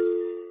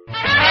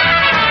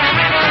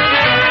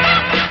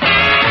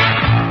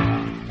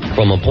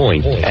 From a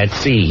point at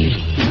sea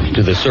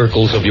to the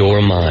circles of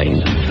your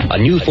mind, a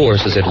new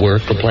force is at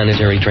work for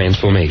planetary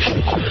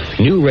transformation.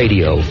 New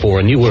radio for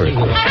a new Earth.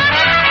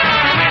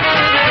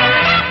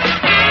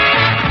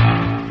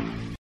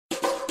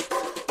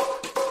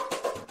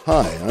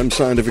 Hi, I'm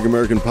Scientific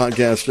American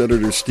podcast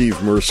editor Steve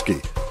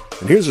Mirsky,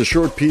 and here's a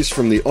short piece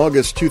from the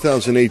August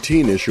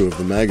 2018 issue of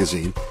the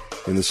magazine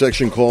in the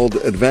section called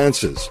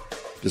Advances,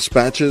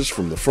 Dispatches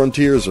from the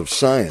Frontiers of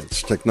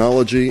Science,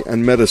 Technology,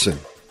 and Medicine.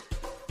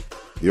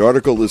 The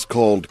article is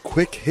called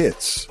Quick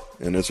Hits,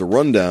 and it's a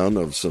rundown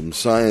of some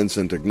science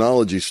and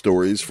technology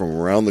stories from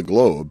around the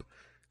globe,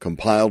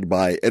 compiled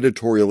by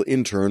editorial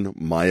intern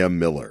Maya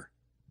Miller.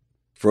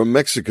 From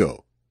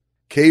Mexico,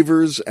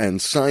 cavers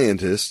and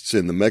scientists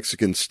in the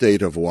Mexican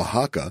state of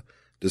Oaxaca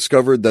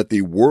discovered that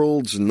the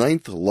world's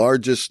 9th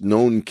largest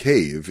known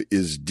cave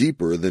is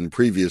deeper than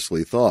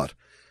previously thought.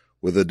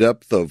 With a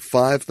depth of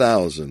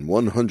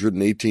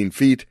 5,118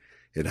 feet,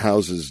 it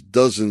houses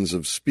dozens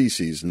of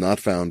species not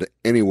found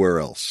anywhere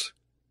else.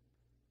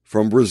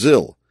 From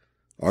Brazil,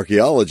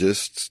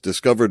 archaeologists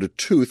discovered a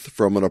tooth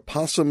from an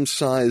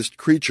opossum-sized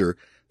creature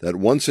that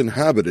once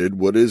inhabited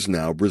what is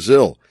now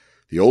Brazil,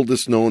 the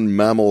oldest known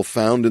mammal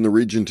found in the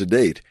region to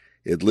date.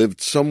 It lived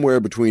somewhere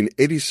between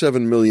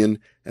 87 million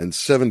and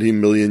 70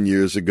 million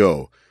years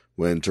ago,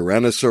 when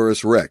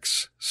Tyrannosaurus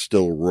rex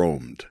still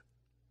roamed.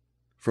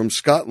 From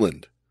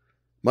Scotland,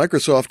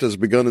 Microsoft has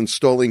begun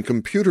installing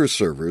computer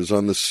servers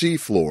on the sea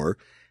floor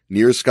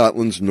near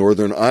Scotland's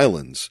northern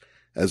islands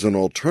as an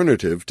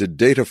alternative to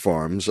data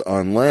farms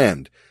on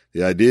land.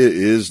 The idea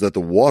is that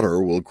the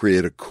water will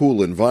create a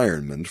cool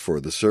environment for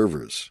the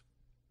servers.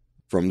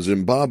 From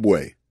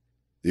Zimbabwe,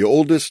 the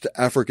oldest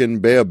African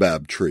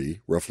baobab tree,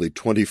 roughly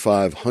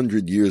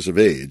 2,500 years of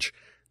age,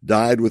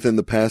 died within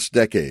the past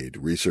decade,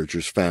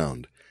 researchers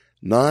found.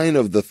 9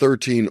 of the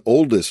 13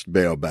 oldest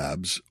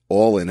baobabs,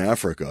 all in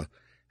Africa,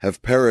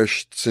 have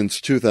perished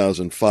since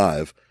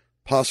 2005,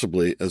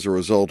 possibly as a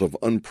result of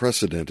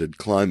unprecedented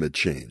climate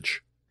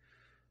change.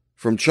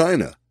 From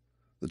China,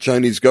 the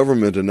Chinese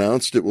government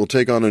announced it will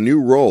take on a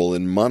new role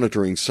in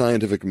monitoring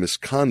scientific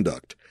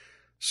misconduct.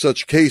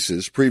 Such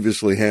cases,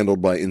 previously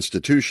handled by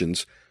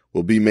institutions,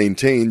 will be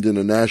maintained in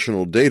a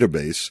national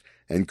database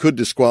and could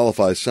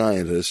disqualify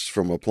scientists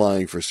from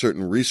applying for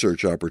certain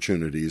research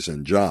opportunities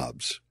and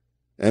jobs.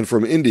 And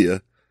from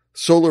India,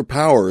 solar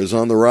power is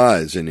on the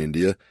rise in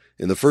India.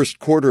 In the first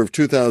quarter of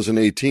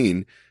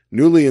 2018,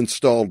 newly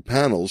installed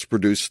panels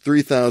produced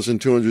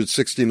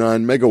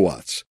 3,269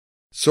 megawatts.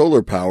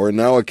 Solar power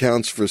now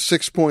accounts for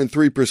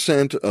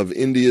 6.3% of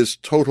India's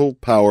total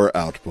power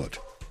output.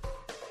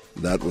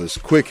 That was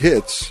Quick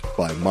Hits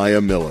by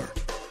Maya Miller.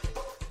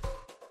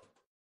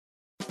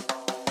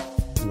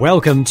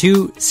 Welcome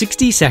to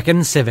 60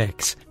 Second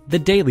Civics, the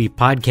daily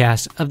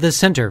podcast of the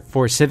Center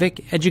for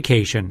Civic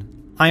Education.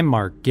 I'm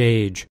Mark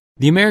Gage.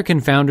 The American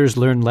founders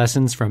learned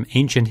lessons from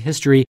ancient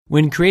history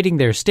when creating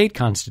their state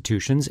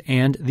constitutions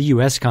and the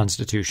U.S.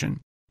 Constitution.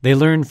 They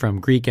learned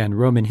from Greek and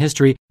Roman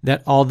history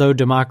that although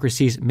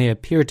democracies may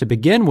appear to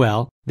begin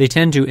well, they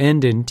tend to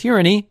end in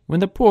tyranny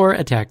when the poor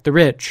attack the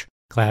rich.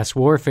 Class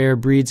warfare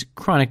breeds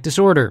chronic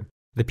disorder.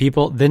 The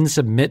people then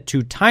submit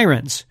to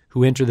tyrants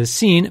who enter the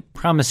scene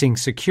promising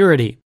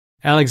security.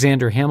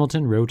 Alexander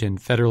Hamilton wrote in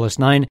Federalist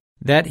 9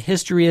 that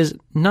history is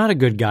not a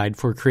good guide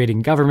for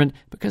creating government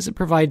because it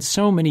provides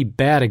so many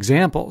bad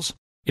examples.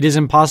 It is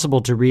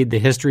impossible to read the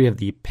history of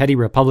the petty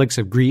republics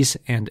of Greece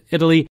and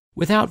Italy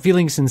without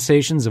feeling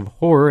sensations of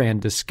horror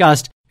and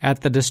disgust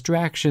at the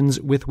distractions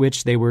with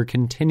which they were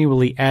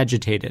continually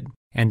agitated,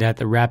 and at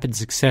the rapid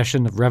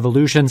succession of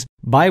revolutions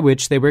by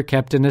which they were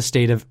kept in a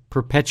state of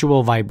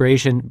perpetual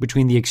vibration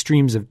between the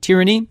extremes of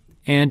tyranny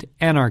and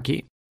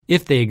anarchy.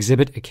 If they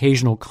exhibit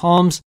occasional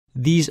calms,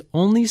 these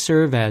only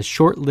serve as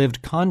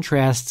short-lived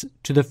contrasts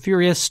to the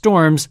furious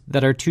storms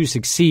that are to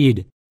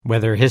succeed.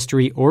 Whether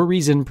history or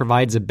reason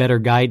provides a better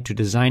guide to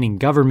designing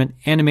government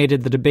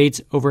animated the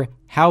debates over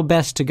how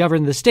best to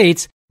govern the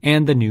states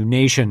and the new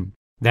nation.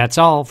 That's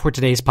all for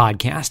today's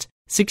podcast,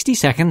 60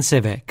 Second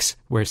Civics,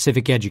 where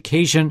civic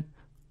education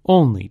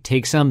only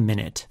takes a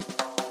minute.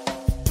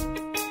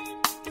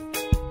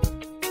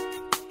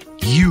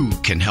 You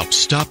can help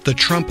stop the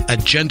Trump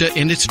agenda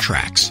in its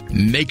tracks.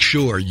 Make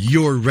sure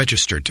you're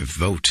registered to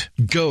vote.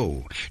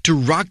 Go to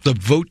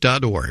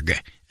rockthevote.org.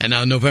 And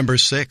on November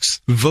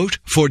 6th, vote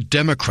for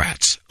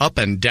Democrats up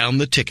and down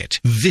the ticket.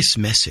 This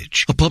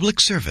message, a public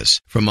service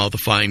from all the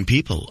fine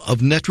people of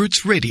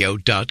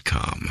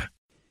netrootsradio.com.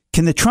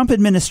 Can the Trump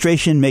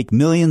administration make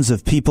millions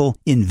of people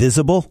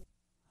invisible?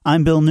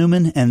 I'm Bill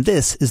Newman, and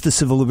this is the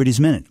Civil Liberties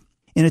Minute.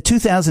 In a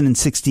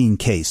 2016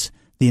 case,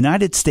 the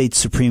United States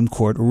Supreme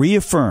Court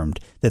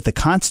reaffirmed that the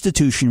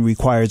Constitution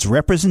requires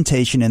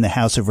representation in the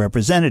House of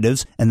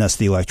Representatives, and thus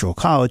the Electoral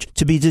College,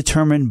 to be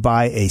determined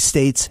by a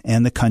state's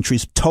and the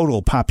country's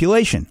total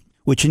population,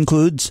 which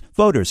includes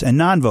voters and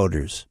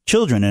non-voters,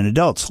 children and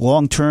adults,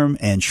 long-term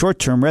and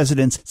short-term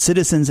residents,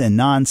 citizens and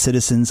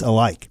non-citizens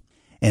alike.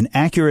 An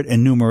accurate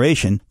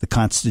enumeration, the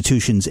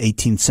Constitution's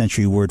 18th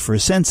century word for a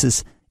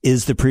census,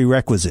 is the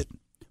prerequisite.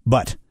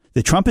 But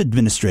the Trump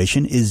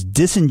administration is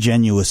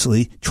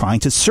disingenuously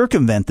trying to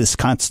circumvent this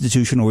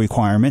constitutional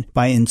requirement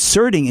by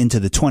inserting into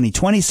the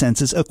 2020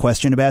 census a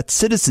question about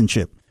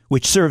citizenship,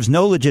 which serves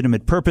no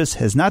legitimate purpose,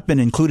 has not been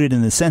included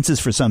in the census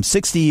for some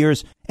 60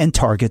 years, and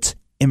targets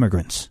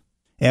immigrants.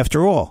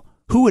 After all,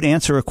 who would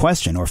answer a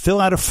question or fill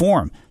out a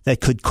form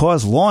that could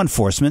cause law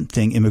enforcement,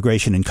 think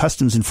Immigration and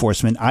Customs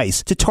Enforcement,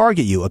 ICE, to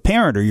target you, a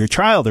parent or your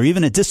child, or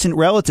even a distant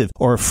relative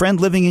or a friend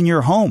living in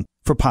your home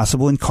for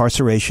possible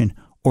incarceration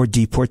or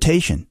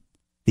deportation?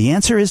 The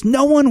answer is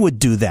no one would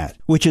do that,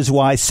 which is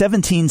why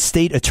 17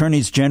 state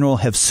attorneys general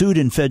have sued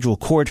in federal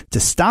court to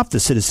stop the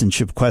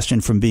citizenship question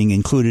from being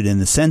included in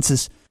the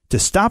census, to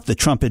stop the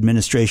Trump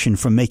administration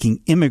from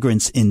making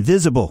immigrants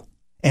invisible,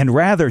 and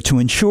rather to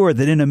ensure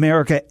that in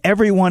America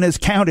everyone is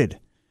counted,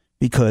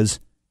 because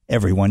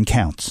everyone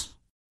counts.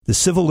 The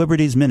Civil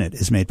Liberties Minute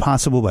is made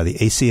possible by the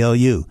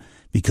ACLU,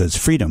 because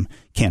freedom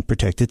can't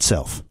protect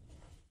itself.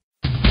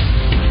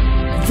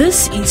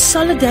 This is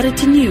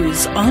Solidarity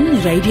News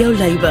on Radio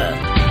Labour.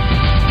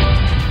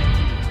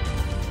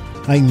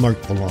 I'm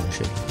Mark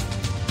Belanger.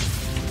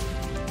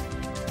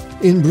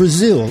 In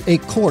Brazil, a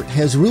court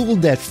has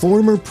ruled that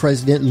former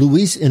President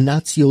Luiz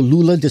Inácio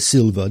Lula da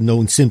Silva,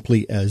 known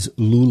simply as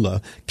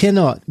Lula,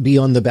 cannot be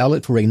on the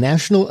ballot for a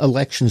national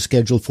election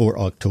scheduled for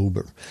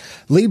October.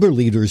 Labor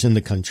leaders in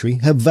the country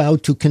have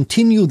vowed to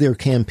continue their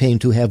campaign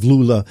to have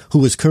Lula,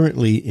 who is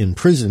currently in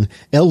prison,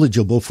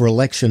 eligible for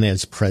election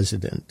as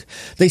president.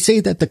 They say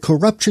that the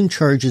corruption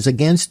charges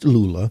against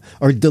Lula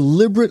are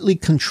deliberately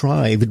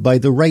contrived by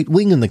the right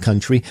wing in the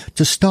country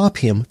to stop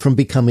him from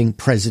becoming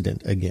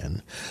president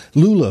again.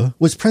 Lula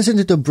was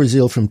president of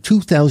Brazil from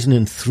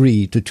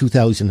 2003 to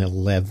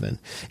 2011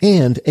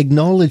 and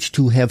acknowledged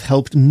to have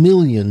helped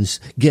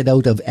millions get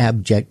out of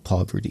abject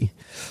poverty.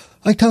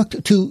 I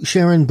talked to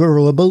Sharon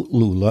Burrow about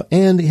Lula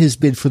and his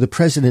bid for the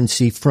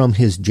presidency from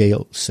his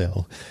jail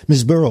cell.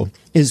 Ms. Burrow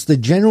is the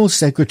General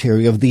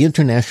Secretary of the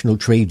International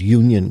Trade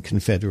Union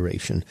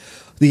Confederation.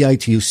 The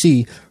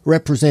ITUC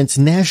represents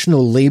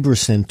national labor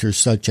centers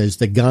such as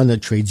the Ghana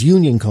Trades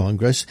Union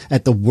Congress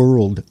at the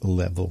world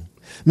level.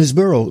 Ms.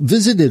 Burrow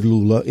visited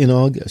Lula in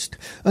August.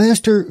 I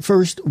asked her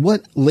first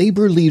what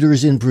labor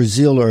leaders in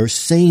Brazil are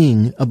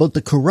saying about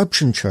the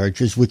corruption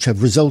charges which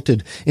have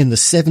resulted in the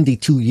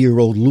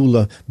 72-year-old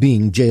Lula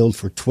being jailed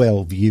for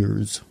 12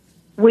 years.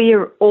 We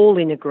are all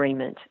in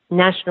agreement.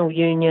 National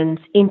unions,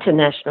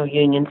 international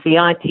unions, the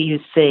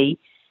ITUC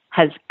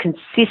has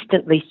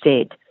consistently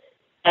said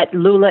that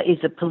Lula is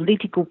a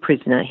political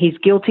prisoner. He's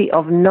guilty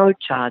of no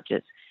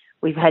charges.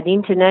 We've had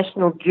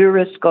international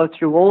jurists go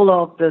through all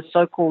of the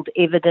so-called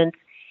evidence.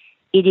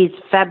 It is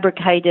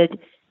fabricated.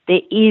 There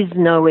is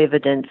no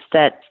evidence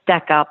that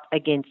stack up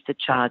against the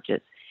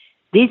charges.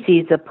 This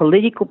is a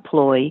political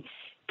ploy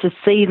to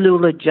see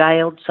Lula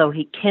jailed so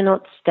he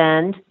cannot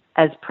stand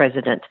as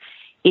president.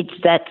 It's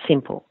that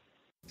simple.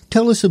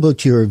 Tell us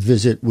about your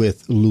visit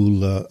with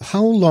Lula.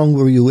 How long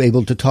were you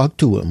able to talk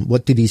to him?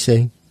 What did he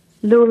say?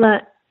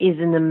 Lula is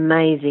an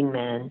amazing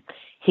man.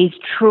 He's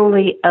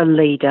truly a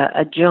leader,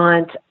 a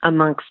giant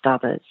amongst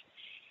others.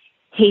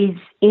 He's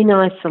in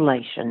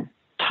isolation,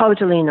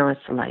 totally in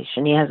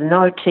isolation. He has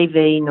no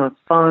TV, no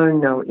phone,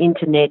 no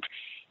internet.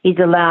 He's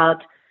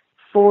allowed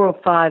 4 or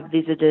 5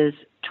 visitors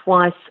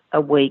twice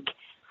a week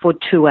for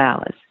 2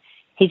 hours.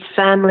 His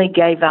family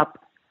gave up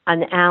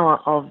an hour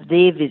of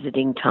their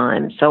visiting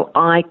time so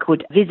I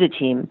could visit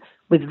him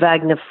with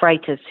Wagner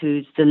Freitas,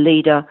 who's the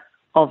leader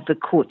of the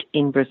CUT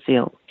in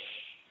Brazil.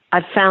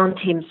 I found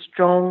him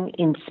strong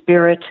in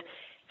spirit,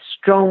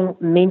 strong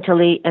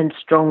mentally and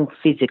strong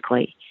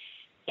physically.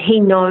 He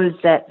knows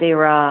that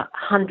there are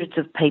hundreds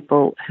of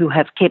people who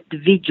have kept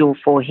vigil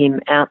for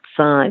him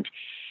outside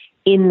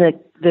in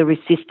the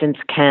resistance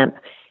camp,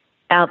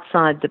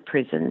 outside the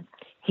prison.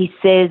 He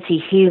says he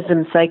hears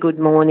them say good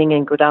morning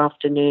and good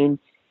afternoon.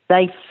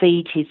 They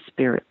feed his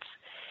spirits.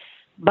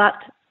 But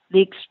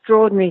the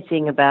extraordinary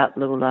thing about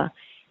Lula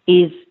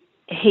is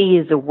he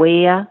is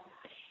aware.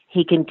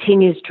 He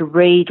continues to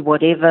read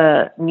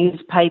whatever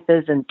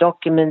newspapers and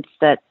documents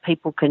that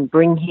people can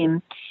bring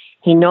him.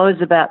 He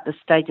knows about the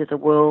state of the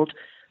world,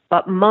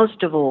 but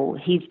most of all,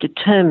 he's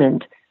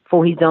determined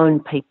for his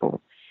own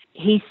people.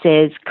 He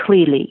says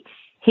clearly,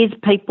 his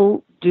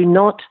people do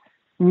not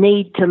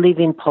need to live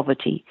in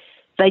poverty.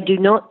 They do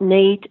not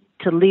need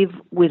to live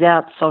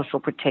without social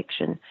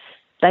protection.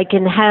 They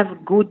can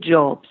have good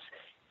jobs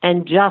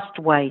and just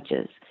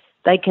wages.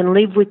 They can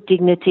live with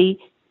dignity,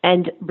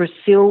 and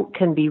Brazil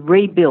can be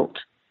rebuilt.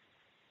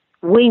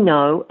 We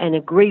know and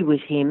agree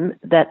with him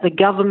that the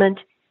government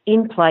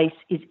in place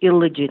is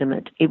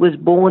illegitimate. It was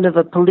born of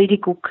a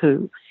political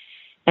coup.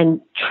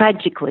 And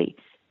tragically,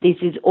 this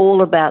is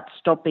all about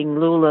stopping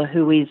Lula,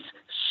 who is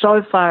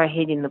so far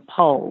ahead in the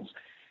polls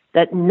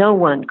that no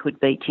one could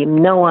beat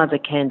him, no other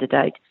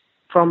candidate,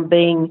 from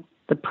being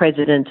the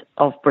president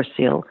of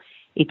Brazil.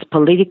 It's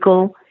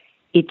political,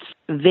 it's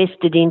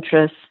vested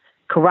interests,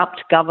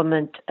 corrupt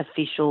government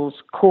officials,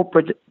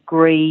 corporate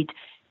greed,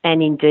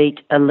 and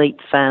indeed elite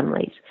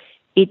families.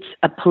 It's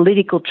a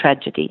political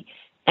tragedy,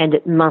 and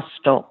it must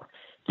stop.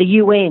 The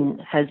UN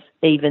has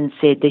even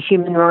said, the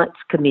Human Rights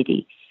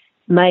Committee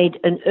made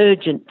an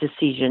urgent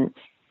decision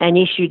and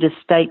issued a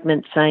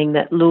statement saying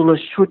that Lula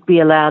should be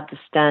allowed to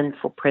stand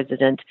for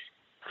president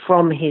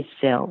from his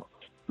cell.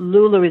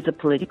 Lula is a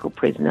political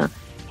prisoner.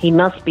 He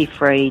must be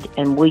freed,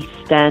 and we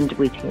stand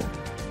with him.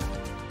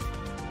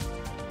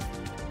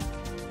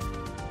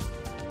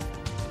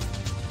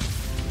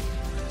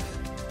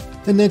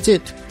 And that's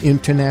it.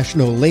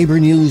 International labor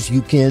news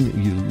you can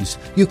use.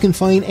 You can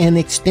find an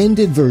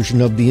extended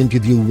version of the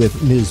interview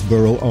with Ms.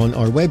 Burrow on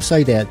our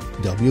website at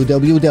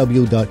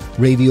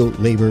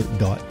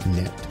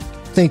www.radiolabor.net.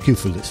 Thank you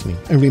for listening.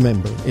 And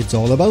remember, it's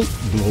all about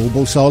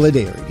global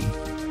solidarity.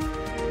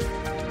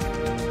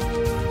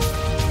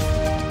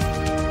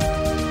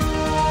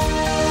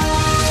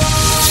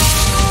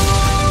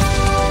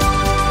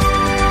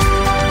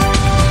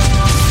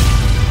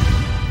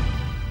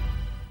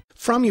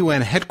 From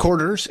UN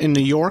headquarters in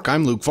New York,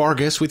 I'm Luke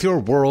Vargas with your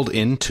World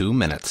in 2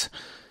 Minutes.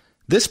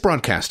 This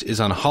broadcast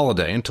is on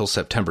holiday until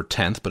September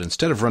 10th, but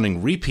instead of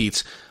running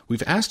repeats,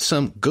 we've asked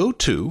some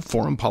go-to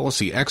foreign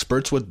policy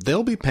experts what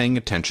they'll be paying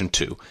attention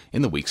to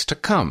in the weeks to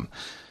come.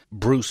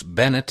 Bruce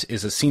Bennett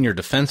is a senior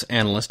defense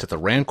analyst at the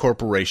RAND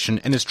Corporation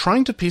and is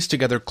trying to piece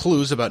together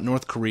clues about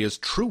North Korea's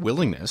true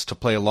willingness to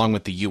play along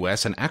with the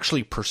U.S. and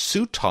actually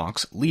pursue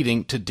talks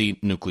leading to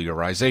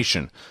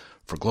denuclearization.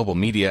 For global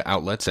media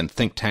outlets and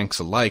think tanks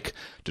alike,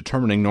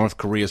 determining North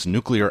Korea's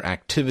nuclear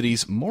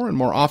activities more and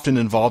more often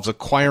involves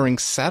acquiring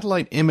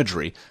satellite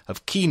imagery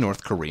of key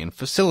North Korean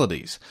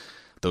facilities.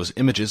 Those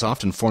images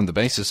often form the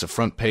basis of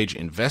front-page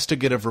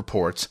investigative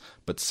reports,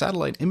 but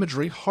satellite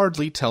imagery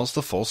hardly tells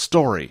the full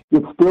story.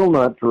 It's still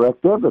not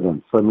direct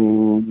evidence. I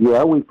mean,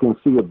 yeah, we can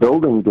see a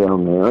building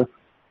down there.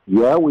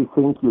 Yeah, we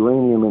think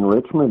uranium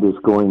enrichment is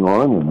going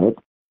on in it.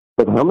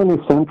 But how many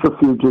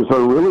centrifuges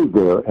are really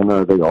there, and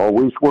are they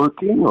always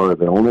working, or are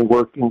they only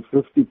working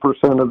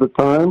 50% of the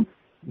time?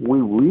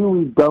 We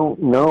really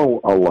don't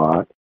know a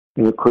lot,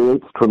 and it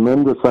creates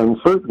tremendous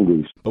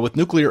uncertainties. But with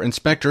nuclear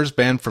inspectors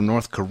banned from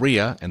North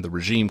Korea and the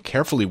regime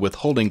carefully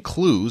withholding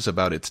clues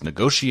about its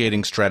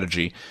negotiating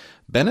strategy,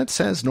 Bennett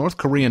says North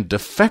Korean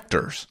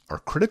defectors are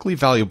critically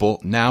valuable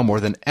now more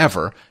than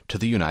ever to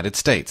the United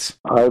States.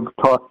 I've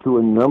talked to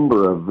a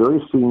number of very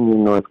senior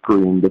North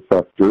Korean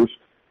defectors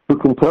who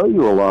can tell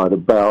you a lot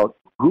about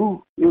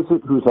who is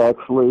it who's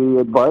actually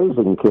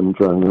advising Kim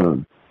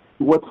Jong-un.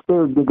 What's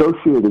their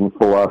negotiating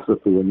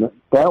philosophy? And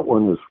that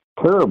one is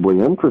terribly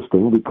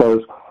interesting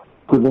because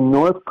to the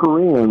North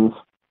Koreans,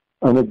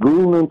 an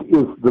agreement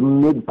is the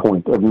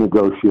midpoint of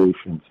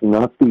negotiations,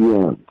 not the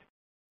end.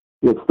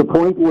 It's the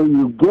point where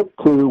you get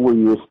to, where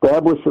you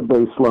establish a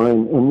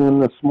baseline, and then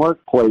the smart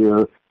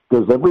player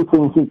does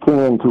everything he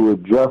can to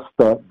adjust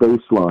that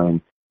baseline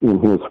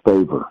in his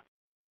favor.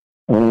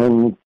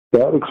 And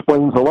that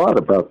explains a lot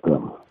about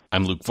them.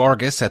 I'm Luke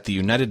Vargas at the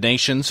United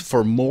Nations.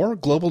 For more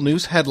global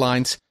news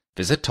headlines,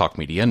 visit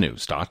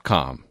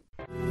talkmedianews.com.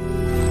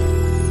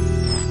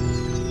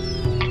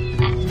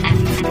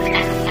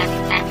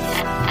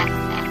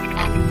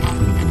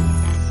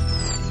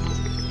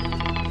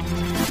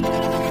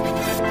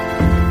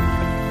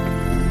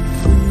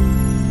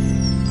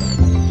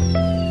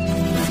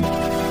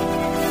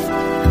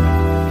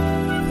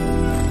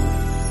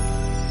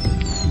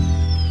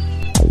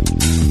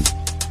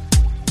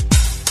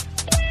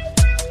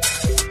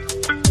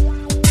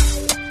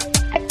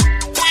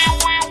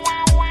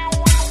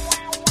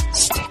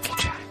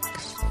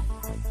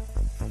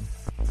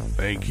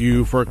 Thank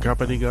you for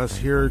accompanying us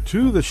here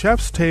to the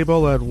chef's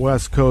table at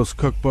West Coast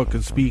Cookbook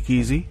and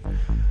Speakeasy.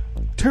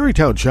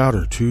 Tarrytown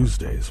Chowder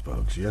Tuesdays,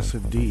 folks. Yes,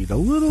 indeed. A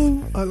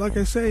little, like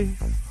I say,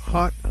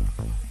 hot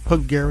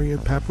Hungarian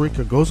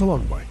paprika goes a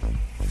long way.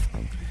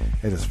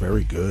 And it's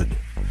very good.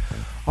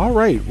 All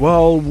right,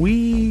 well,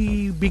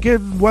 we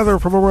begin weather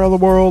from around the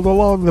world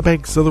along the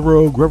banks of the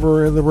Rogue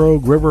River and the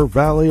Rogue River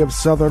Valley of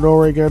southern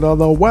Oregon on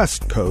the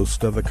west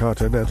coast of the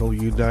continental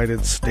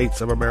United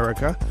States of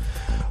America,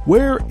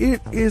 where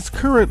it is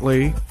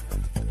currently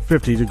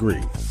 50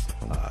 degrees.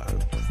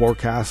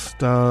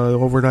 Forecast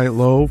overnight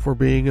low for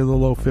being in the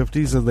low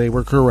 50s, and they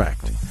were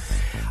correct.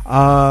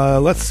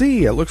 Let's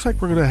see. It looks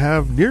like we're going to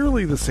have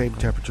nearly the same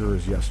temperature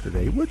as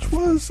yesterday, which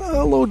was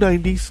low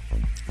 90s.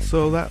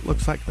 So that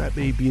looks like that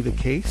may be the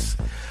case.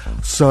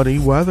 Sunny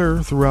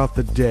weather throughout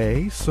the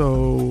day,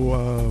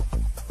 so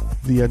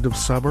the end of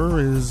summer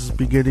is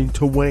beginning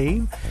to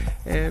wane,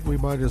 and we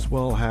might as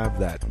well have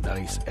that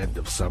nice end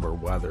of summer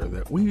weather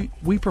that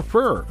we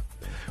prefer.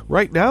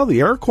 Right now, the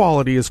air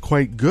quality is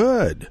quite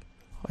good,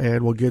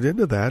 and we'll get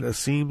into that. It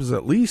seems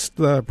at least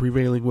the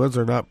prevailing winds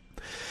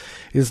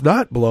is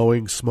not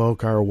blowing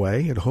smoke our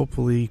way, and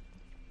hopefully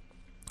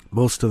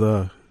most of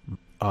the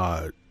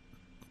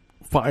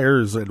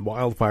fires and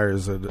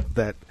wildfires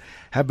that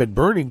have been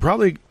burning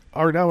probably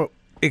are now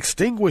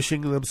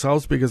extinguishing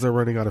themselves because they're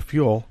running out of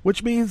fuel,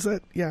 which means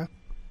that,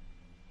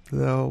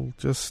 they'll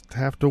just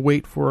have to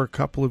wait for a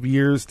couple of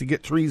years to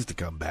get trees to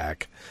come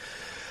back.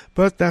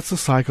 But that's the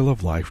cycle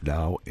of life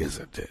now,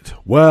 isn't it?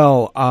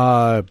 Well,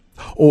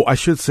 I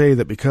should say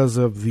that because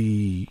of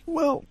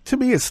to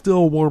me it's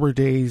still warmer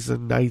days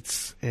and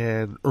nights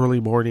and early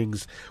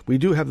mornings, we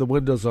do have the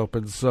windows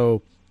open,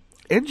 so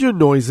engine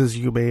noises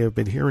you may have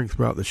been hearing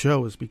throughout the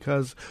show is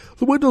because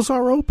the windows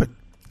are open.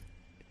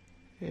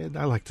 And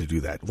I like to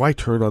do that. Why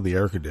turn on the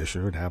air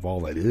conditioner and have all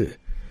that?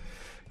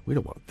 We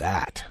don't want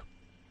that.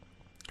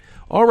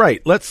 All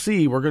right, let's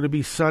see. We're going to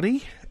be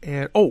sunny.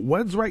 And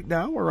winds right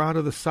now are out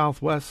of the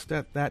southwest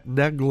at that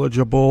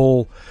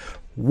negligible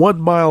 1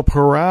 mile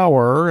per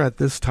hour at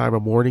this time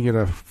of morning. In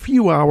a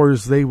few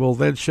hours, they will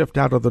then shift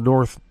out of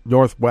the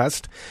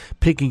northwest,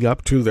 picking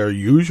up to their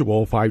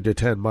usual 5 to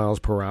 10 miles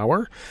per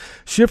hour.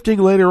 Shifting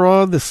later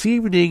on this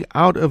evening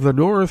out of the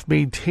north,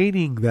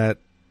 maintaining that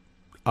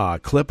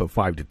clip of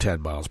 5 to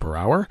 10 miles per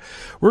hour.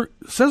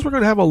 Says we're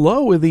going to have a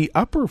low in the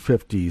upper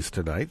 50s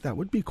tonight. That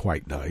would be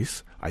quite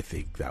nice. I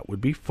think that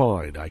would be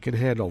fine. I can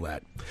handle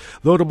that.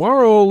 Though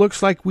tomorrow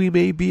looks like we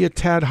may be a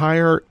tad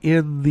higher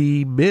in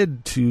the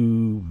mid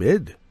 90s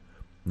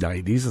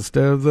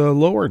instead of the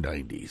lower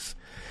 90s.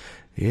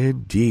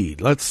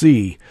 Indeed. Let's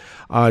see.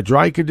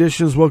 Dry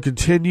conditions will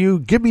continue.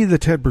 Give me the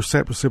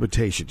 10%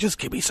 precipitation. Just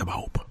give me some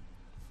hope.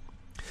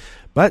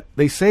 But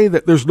they say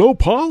that there's no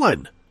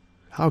pollen.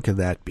 How can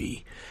that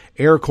be?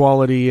 Air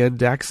quality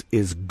index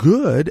is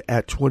good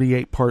at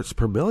 28 parts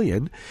per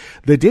million.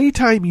 The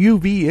daytime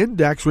UV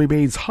index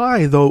remains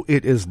high, though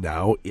it is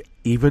now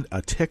even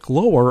a tick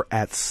lower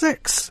at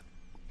 6.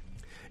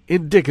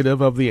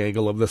 Indicative of the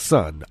angle of the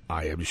sun,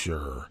 I am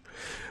sure.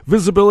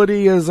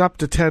 Visibility is up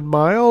to 10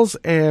 miles,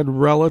 and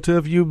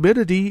relative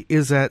humidity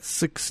is at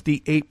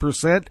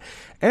 68%,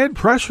 and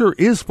pressure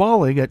is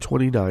falling at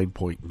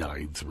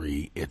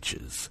 29.93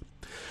 inches.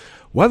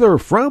 Weather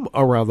from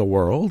around the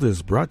world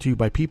is brought to you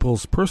by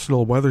people's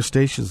personal weather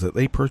stations that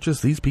they purchase.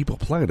 These people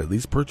planted.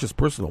 These purchase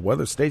personal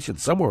weather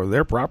stations somewhere on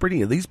their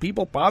property, and these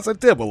people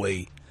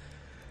positively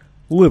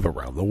live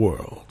around the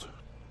world.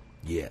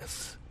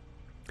 Yes.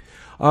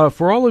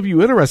 For all of you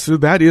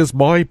interested, that is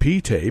my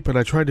P-tape, and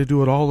I try to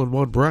do it all in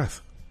one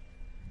breath.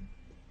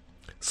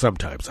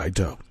 Sometimes I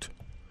don't.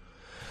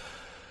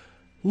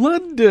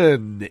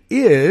 London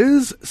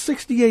is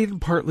 68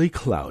 and partly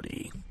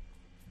cloudy.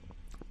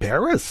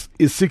 Paris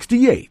is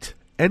 68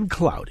 and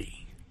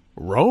cloudy.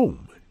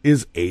 Rome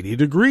is 80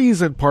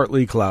 degrees and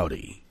partly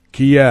cloudy.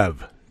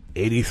 Kiev,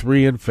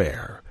 83 and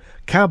fair.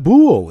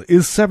 Kabul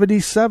is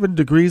 77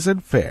 degrees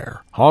and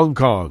fair. Hong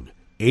Kong,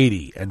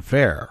 80 and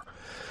fair.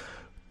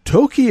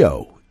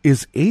 Tokyo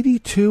is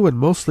 82 and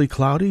mostly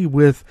cloudy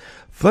with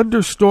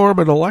thunderstorm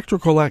and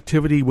electrical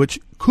activity which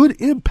could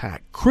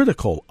impact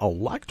critical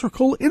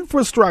electrical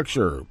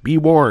infrastructure. Be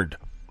warned.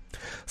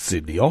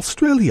 Sydney,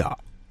 Australia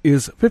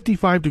is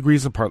 55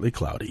 degrees and partly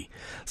cloudy.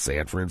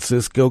 San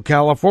Francisco,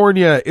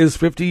 California is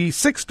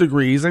 56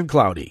 degrees and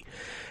cloudy.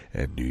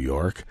 And New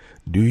York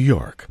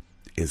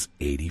is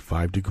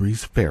 85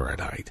 degrees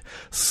Fahrenheit,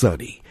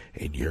 sunny,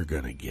 and you're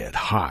going to get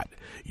hot.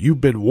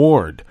 You've been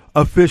warned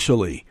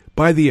officially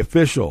by the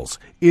officials.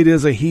 It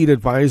is a heat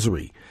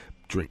advisory.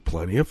 Drink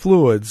plenty of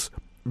fluids,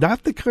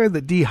 not the kind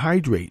that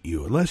dehydrate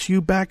you unless you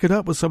back it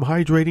up with some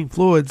hydrating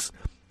fluids.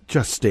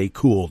 Just stay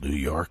cool, New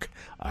York.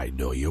 I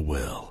know you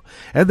will.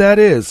 And that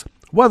is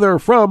weather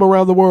from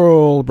around the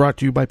world, brought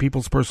to you by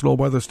people's personal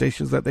weather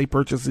stations that they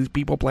purchase. These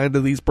people plan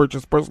to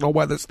purchase personal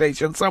weather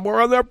stations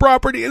somewhere on their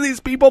property, and these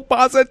people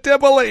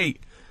positively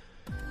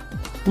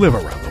live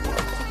around the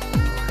world.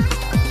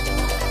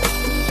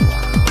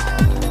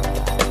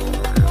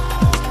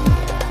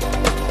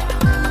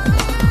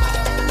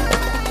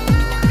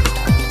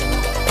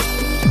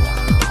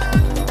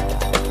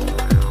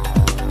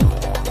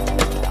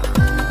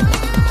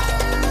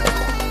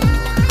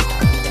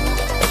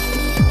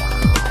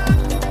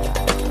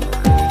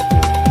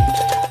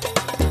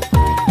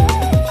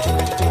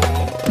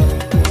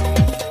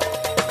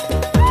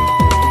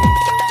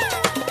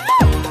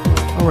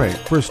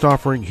 first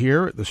offering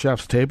here at the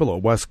Chef's Table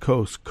at West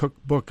Coast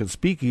Cookbook and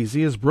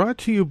Speakeasy is brought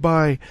to you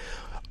by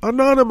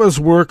anonymous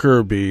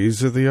worker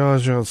bees at the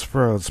Agence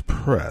France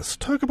Presse.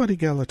 Talk about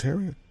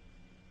egalitarian.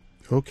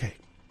 Okay,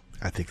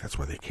 I think that's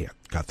where they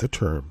got the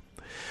term.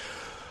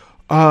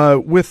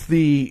 With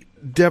the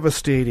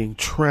devastating,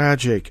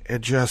 tragic,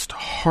 and just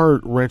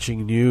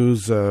heart-wrenching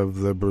news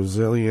of the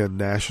Brazilian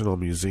National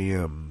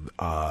Museum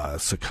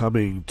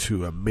succumbing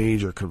to a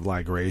major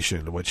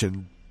conflagration, which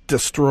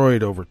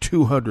destroyed over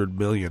 200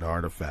 million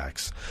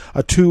artifacts.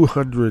 2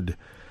 million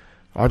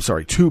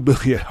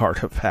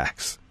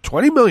artifacts.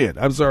 20 million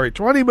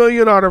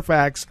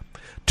artifacts.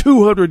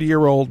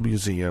 200-year-old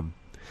museum.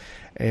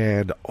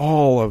 And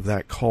all of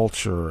that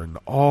culture and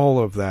all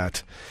of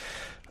that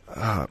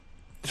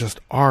just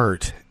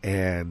art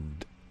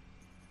and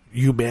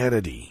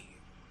humanity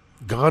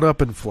gone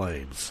up in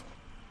flames.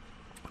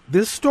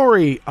 This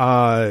story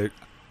of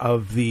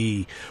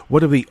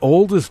one of the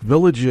oldest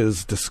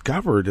villages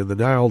discovered in the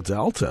Nile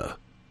Delta,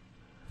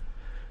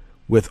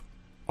 with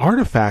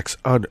artifacts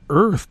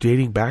unearthed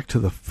dating back to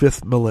the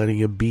 5th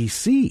millennium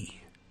BC,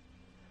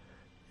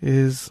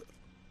 is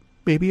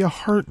maybe a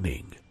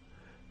heartening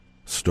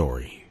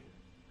story.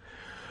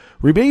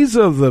 Remains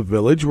of the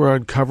village were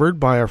uncovered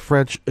by a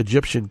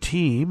French-Egyptian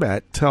team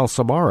at Tel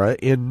Samara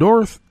in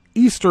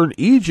northeastern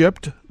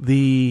Egypt,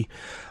 the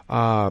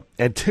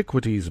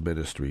Antiquities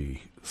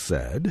Ministry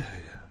said.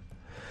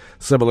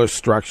 Similar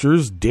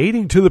structures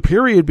dating to the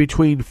period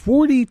between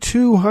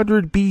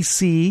 4200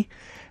 BC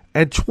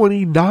and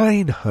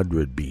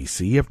 2900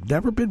 BC have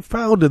never been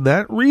found in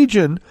that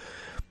region,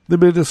 the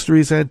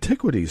ministry's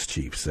antiquities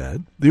chief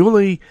said. The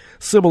only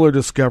similar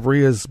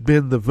discovery has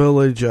been the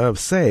village of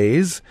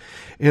Sais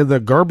in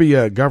the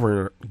Garbia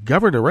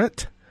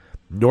Governorate,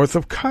 north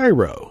of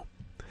Cairo.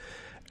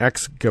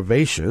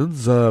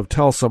 Excavations of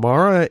Tel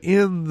Samara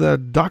in the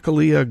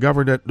Dakalia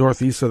Governorate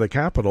northeast of the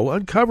capital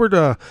uncovered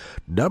a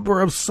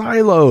number of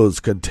silos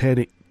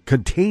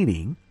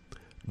containing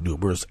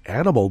numerous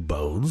animal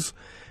bones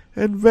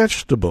and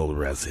vegetable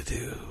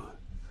residue.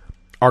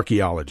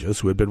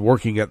 Archaeologists who had been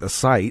working at the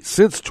site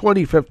since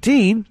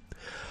 2015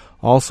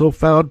 also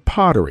found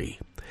pottery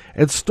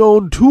and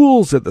stone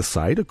tools at the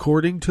site,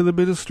 according to the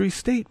ministry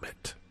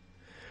statement.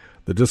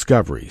 The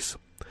discoveries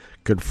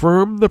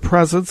confirm the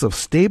presence of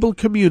stable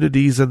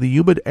communities in the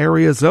humid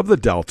areas of the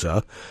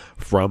Delta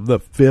from the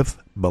 5th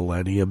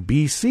millennium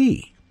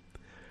BC,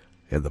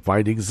 and the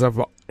findings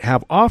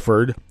have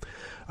offered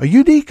a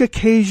unique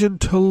occasion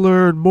to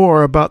learn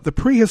more about the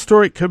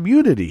prehistoric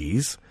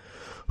communities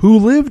who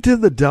lived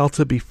in the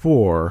Delta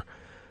before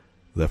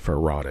the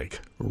pharaonic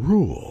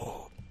rule.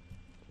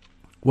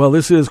 Well,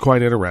 this is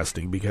quite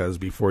interesting because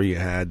before you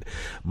had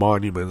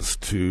monuments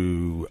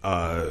to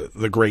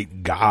the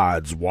great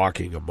gods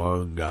walking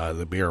among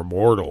the mere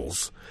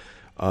mortals,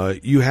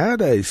 you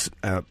had a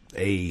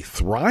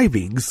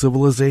thriving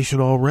civilization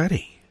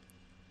already.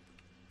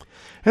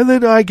 And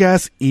then I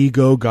guess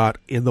ego got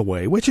in the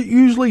way, which it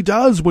usually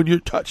does when you're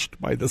touched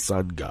by the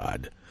sun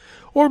god.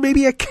 Or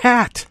maybe a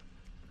cat.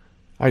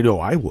 I know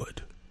I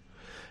would.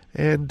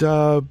 And,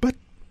 but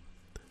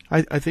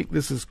I think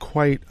this is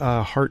quite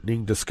a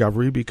heartening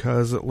discovery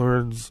because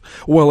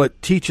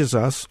it teaches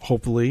us,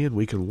 hopefully, and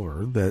we can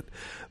learn that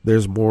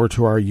there's more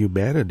to our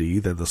humanity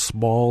than the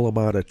small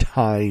amount of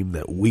time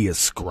that we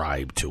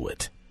ascribe to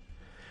it,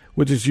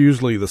 which is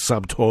usually the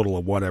sum total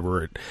of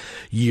whatever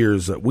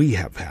years that we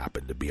have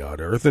happened to be on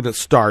Earth, and it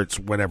starts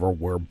whenever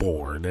we're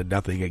born and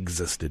nothing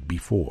existed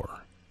before.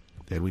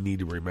 And we need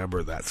to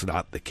remember that's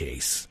not the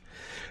case,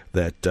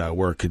 that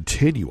we're a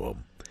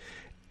continuum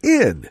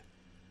in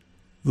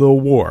the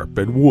warp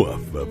and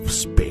woof of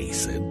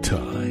space and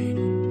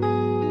time.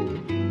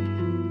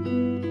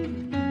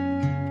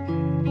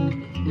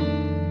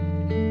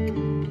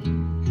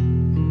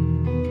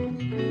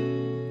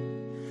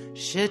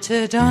 Je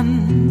te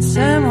donne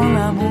ce mon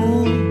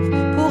amour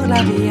pour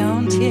la vie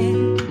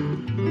entière,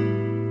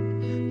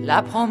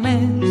 la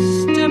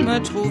promesse de me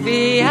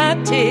trouver à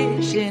tes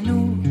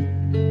genoux.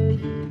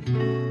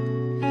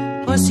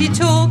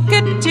 Aussitôt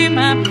que tu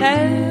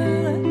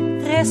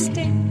m'appelles,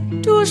 rester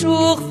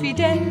toujours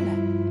fidèle,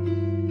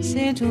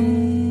 c'est tout,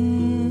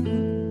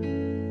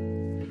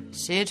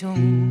 c'est tout.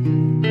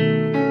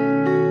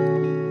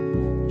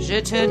 Je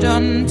te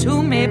donne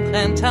tous mes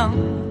printemps,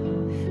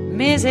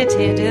 mes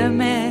étés de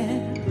mer,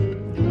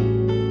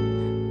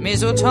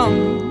 mes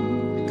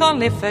automnes quand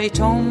les feuilles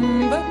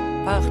tombent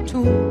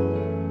partout.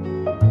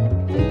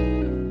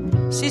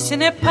 Si ce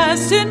n'est pas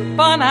une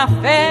bonne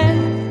affaire,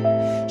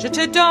 je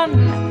te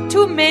donne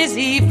tous mes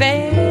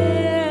hivers.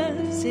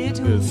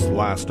 This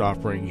last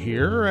offering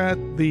here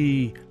at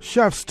the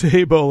Chef's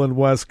Table and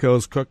West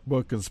Coast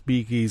Cookbook and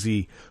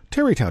Speakeasy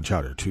Tarrytown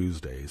Chowder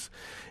Tuesdays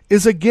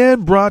is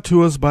again brought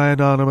to us by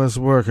anonymous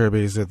worker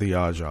bees at the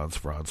Agence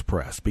France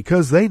Presse,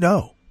 because they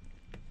know.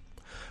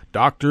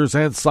 Doctors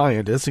and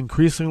scientists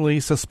increasingly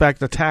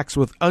suspect attacks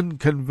with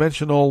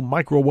unconventional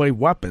microwave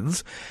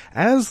weapons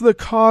as the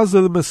cause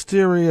of the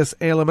mysterious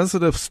ailments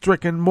that have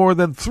stricken more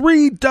than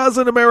 36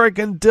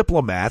 American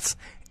diplomats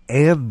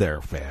and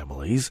their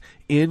families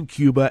in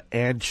Cuba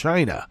and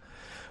China.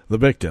 The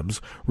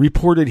victims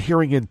reported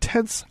hearing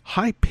intense,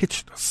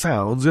 high-pitched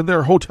sounds in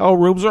their hotel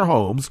rooms or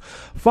homes,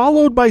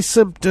 followed by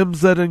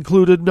symptoms that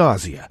included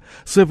nausea,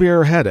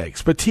 severe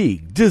headaches,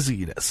 fatigue,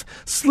 dizziness,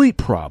 sleep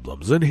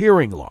problems, and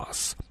hearing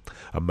loss.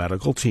 A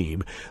medical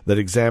team that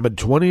examined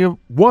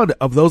 21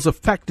 of those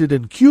affected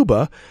in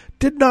Cuba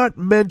did not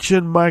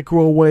mention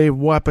microwave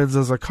weapons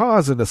as a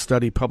cause in a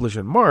study published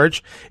in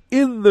March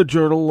in the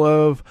Journal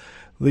of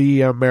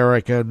the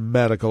American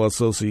Medical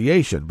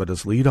Association, but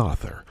as lead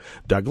author,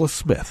 Douglas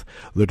Smith,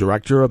 the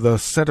director of the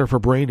Center for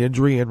Brain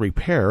Injury and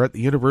Repair at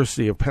the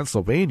University of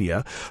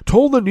Pennsylvania,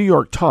 told the New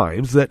York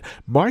Times that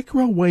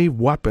microwave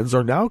weapons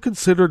are now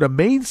considered a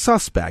main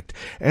suspect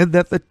and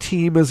that the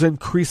team is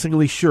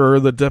increasingly sure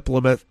the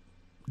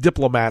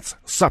diplomats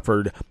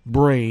suffered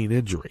brain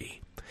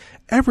injury.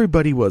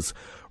 Everybody was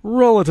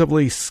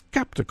relatively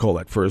skeptical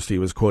at first, he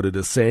was quoted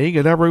as saying,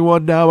 and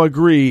everyone now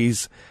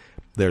agrees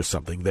there's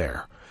something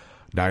there.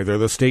 Neither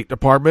the State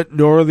Department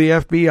nor the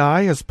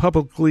FBI has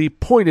publicly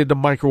pointed to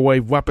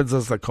microwave weapons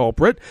as the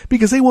culprit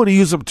because they want to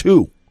use them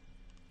too,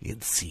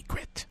 in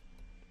secret,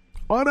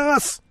 on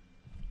us.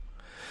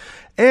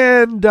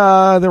 And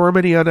there were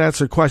many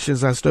unanswered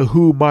questions as to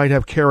who might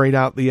have carried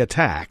out the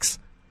attacks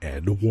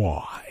and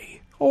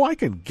why. Oh, I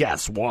can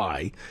guess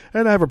why,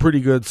 and I have a pretty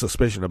good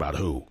suspicion about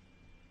who.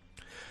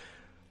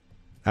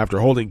 After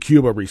holding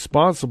Cuba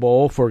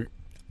responsible for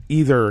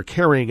either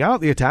carrying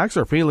out the attacks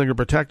or failing to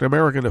protect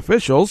American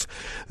officials,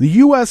 the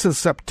U.S. in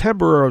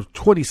September of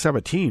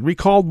 2017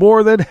 recalled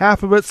more than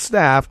half of its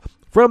staff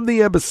from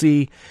the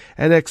embassy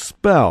and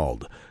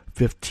expelled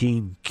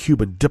 15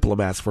 Cuban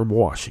diplomats from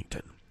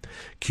Washington.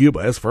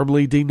 Cuba has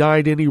firmly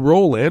denied any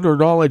role in or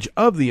knowledge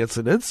of the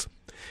incidents.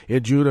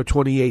 In June of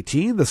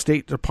 2018, the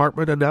State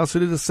Department announced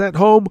that it has sent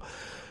home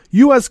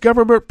U.S.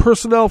 government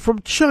personnel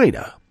from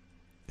China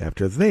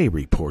after they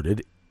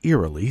reported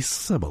eerily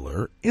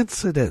similar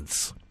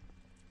incidents.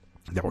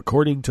 Now,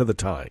 according to the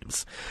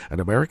Times,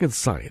 an American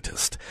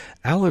scientist,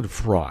 Alan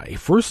Fry,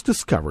 first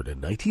discovered in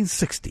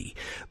 1960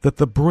 that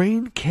the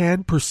brain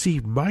can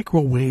perceive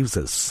microwaves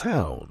as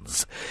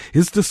sounds.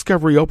 His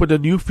discovery opened a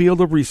new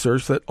field of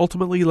research that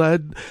ultimately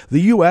led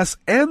the U.S.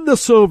 and the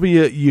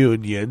Soviet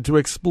Union to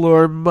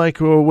explore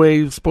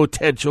microwaves'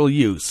 potential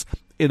use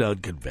in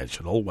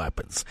unconventional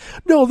weapons.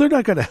 No, they're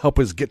not going to help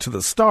us get to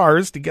the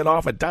stars to get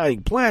off a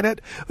dying planet.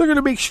 They're going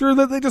to make sure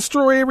that they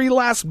destroy every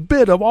last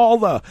bit of all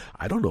the,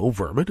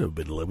 vermin who have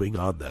been living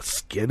on the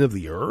skin of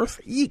the earth.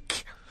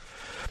 Eek!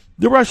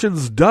 The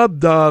Russians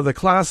dubbed the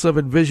class of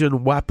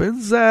envisioned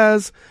weapons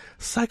as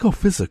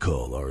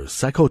psychophysical or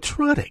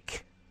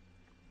psychotronic.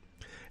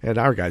 And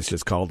our guys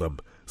just called them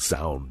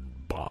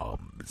sound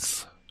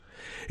bombs.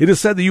 It is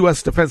said the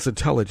U.S. Defense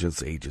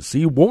Intelligence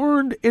Agency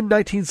warned in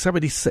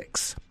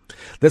 1976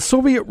 that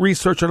Soviet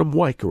research on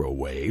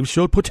microwaves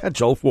showed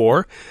potential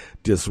for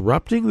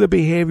disrupting the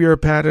behavior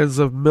patterns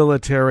of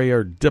military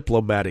or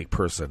diplomatic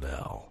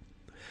personnel.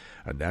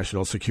 A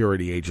National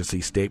Security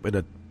Agency statement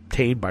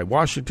obtained by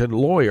Washington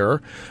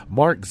lawyer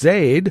Mark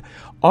Zaid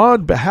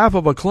on behalf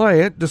of a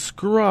client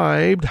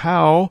described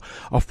how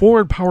a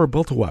foreign power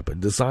built a weapon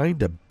designed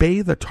to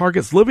bathe the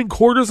target's living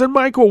quarters in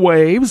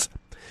microwaves,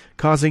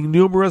 causing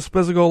numerous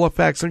physical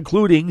effects,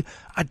 including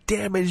a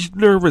damaged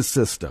nervous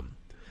system.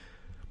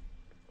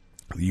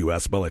 The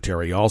U.S.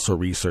 military also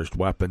researched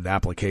weapon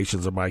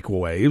applications of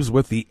microwaves,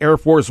 with the Air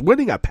Force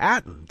winning a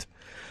patent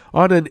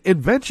on an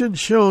invention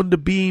shown to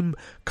beam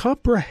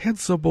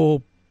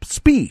comprehensible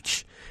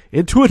speech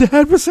into an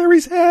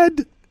adversary's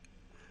head.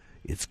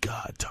 It's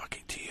God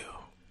talking to you.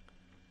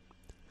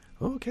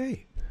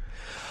 Okay.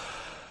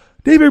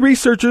 Navy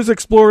researchers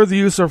explored the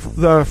use of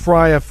the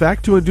Fry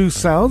effect to induce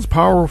sounds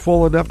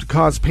powerful enough to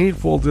cause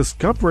painful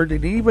discomfort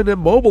and even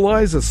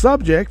immobilize a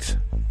subject.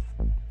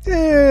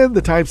 And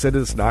the Times said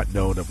it's not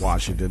known if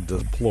Washington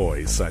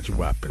deploys such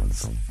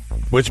weapons,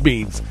 which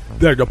means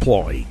they're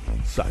deploying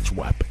such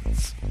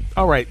weapons.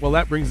 All right, well,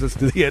 that brings us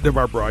to the end of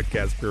our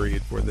broadcast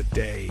period for the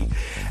day.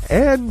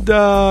 And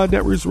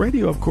Netroots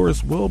Radio, of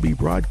course, will be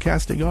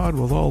broadcasting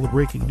on with all the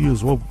breaking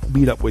news. We'll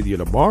meet up with you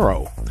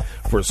tomorrow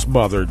for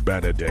Smothered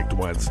Benedict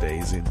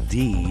Wednesdays,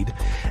 indeed.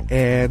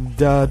 And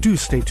do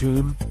stay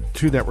tuned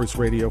to Netroots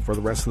Radio for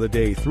the rest of the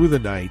day through the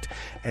night,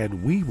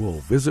 and we will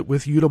visit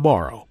with you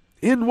tomorrow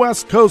in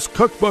West Coast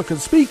Cookbook and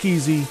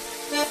Speakeasy.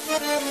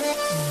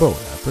 Bon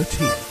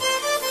appetit.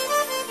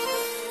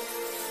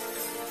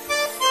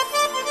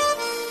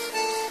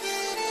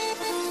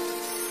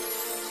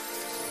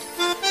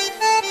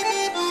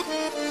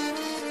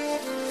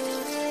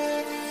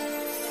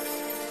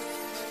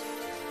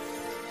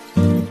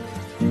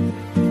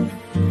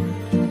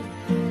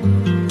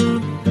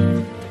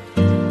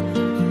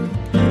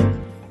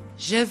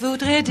 Je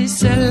voudrais du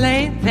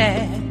soleil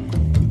vert,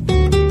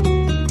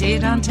 des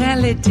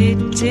dentelles et des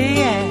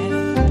théières,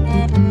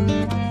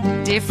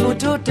 des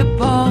photos de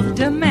bord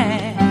de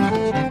mer,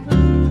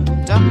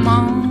 dans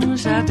mon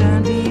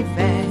jardin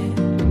d'hiver.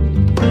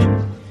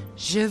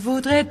 Je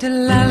voudrais de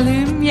la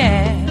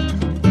lumière,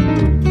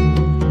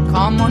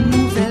 comme en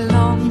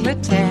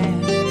Nouvelle-Angleterre,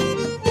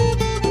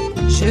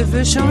 Je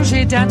veux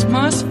changer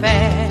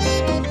d'atmosphère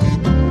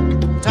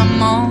dans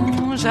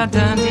mon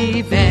jardin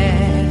d'hiver.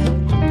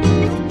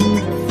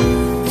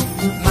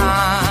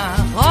 Ma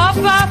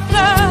robe à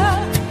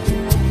fleurs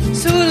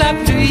sous la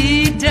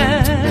pluie de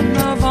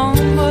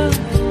novembre.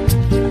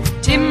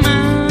 Tes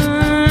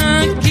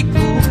mains qui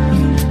courent,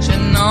 je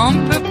n'en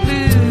peux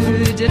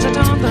plus de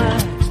t'attendre.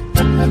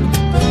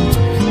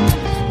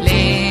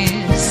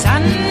 Les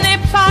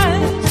années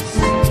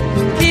passent,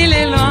 il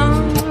est loin,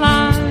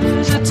 là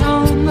je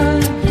tombe.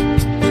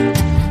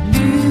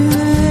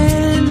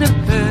 Nul ne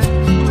peut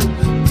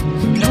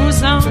nous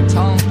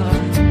entendre.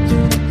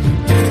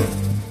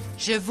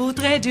 Je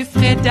voudrais du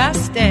Fred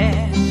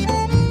Astaire,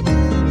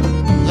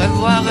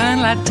 revoir un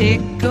latte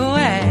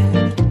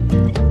Goël.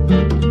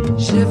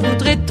 Je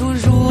voudrais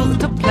toujours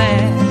te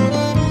plaire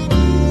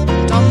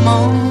dans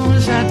mon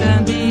jardin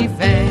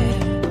d'hiver.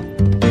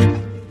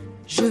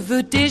 Je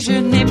veux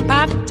déjeuner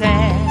par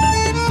terre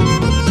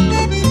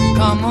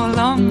comme au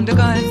long de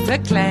golfe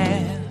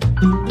clair,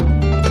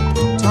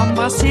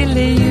 t'embrasser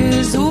les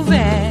yeux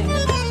ouverts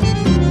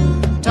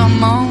dans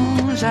mon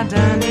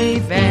jardin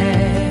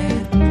d'hiver.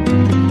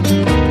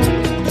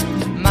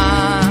 Ma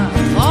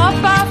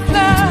robe à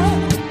fleurs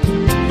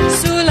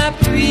sous la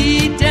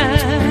pluie de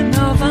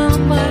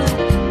novembre.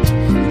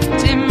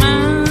 Tes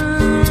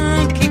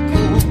mains qui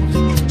courent,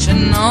 je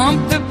n'en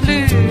peux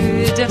plus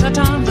de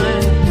t'attendre.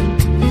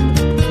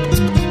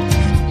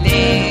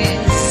 Les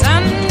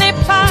années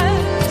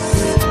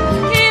passent,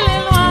 il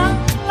est loin,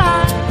 là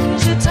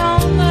je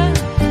tombe.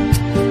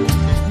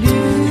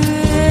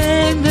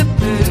 Nul ne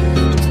peut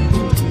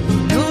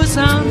nous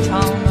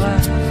entendre.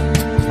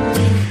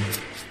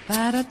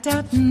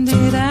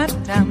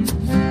 Ba-da-da-dum-di-da-dum.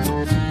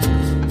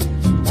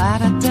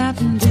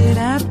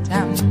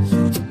 Ba-da-da-dum-di-da-dum.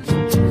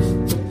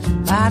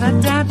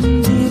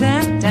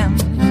 Ba-da-da-dum-di-da-dum.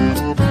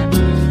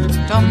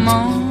 Dans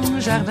mon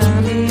jardin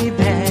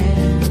d'hiver.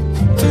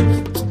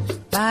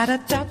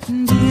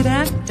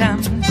 Ba-da-da-dum-di-da-dum.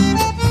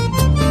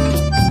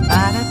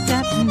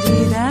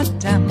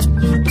 Ba-da-da-dum-di-da-dum.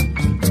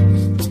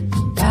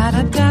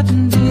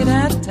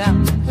 Ba-da-da-dum-di-da-dum.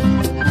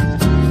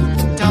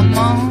 Dans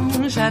mon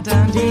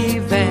jardin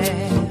d'hiver.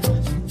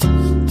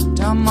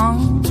 Dans mon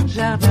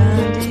jardin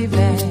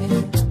d'hiver.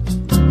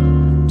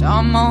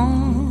 Dans mon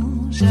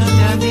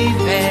jardin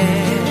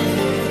d'hiver.